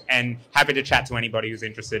product, and happy to chat to anybody who's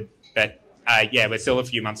interested. But yeah, we're still a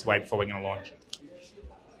few months away before we're going to launch.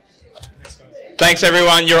 Thanks,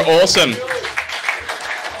 everyone. You're awesome.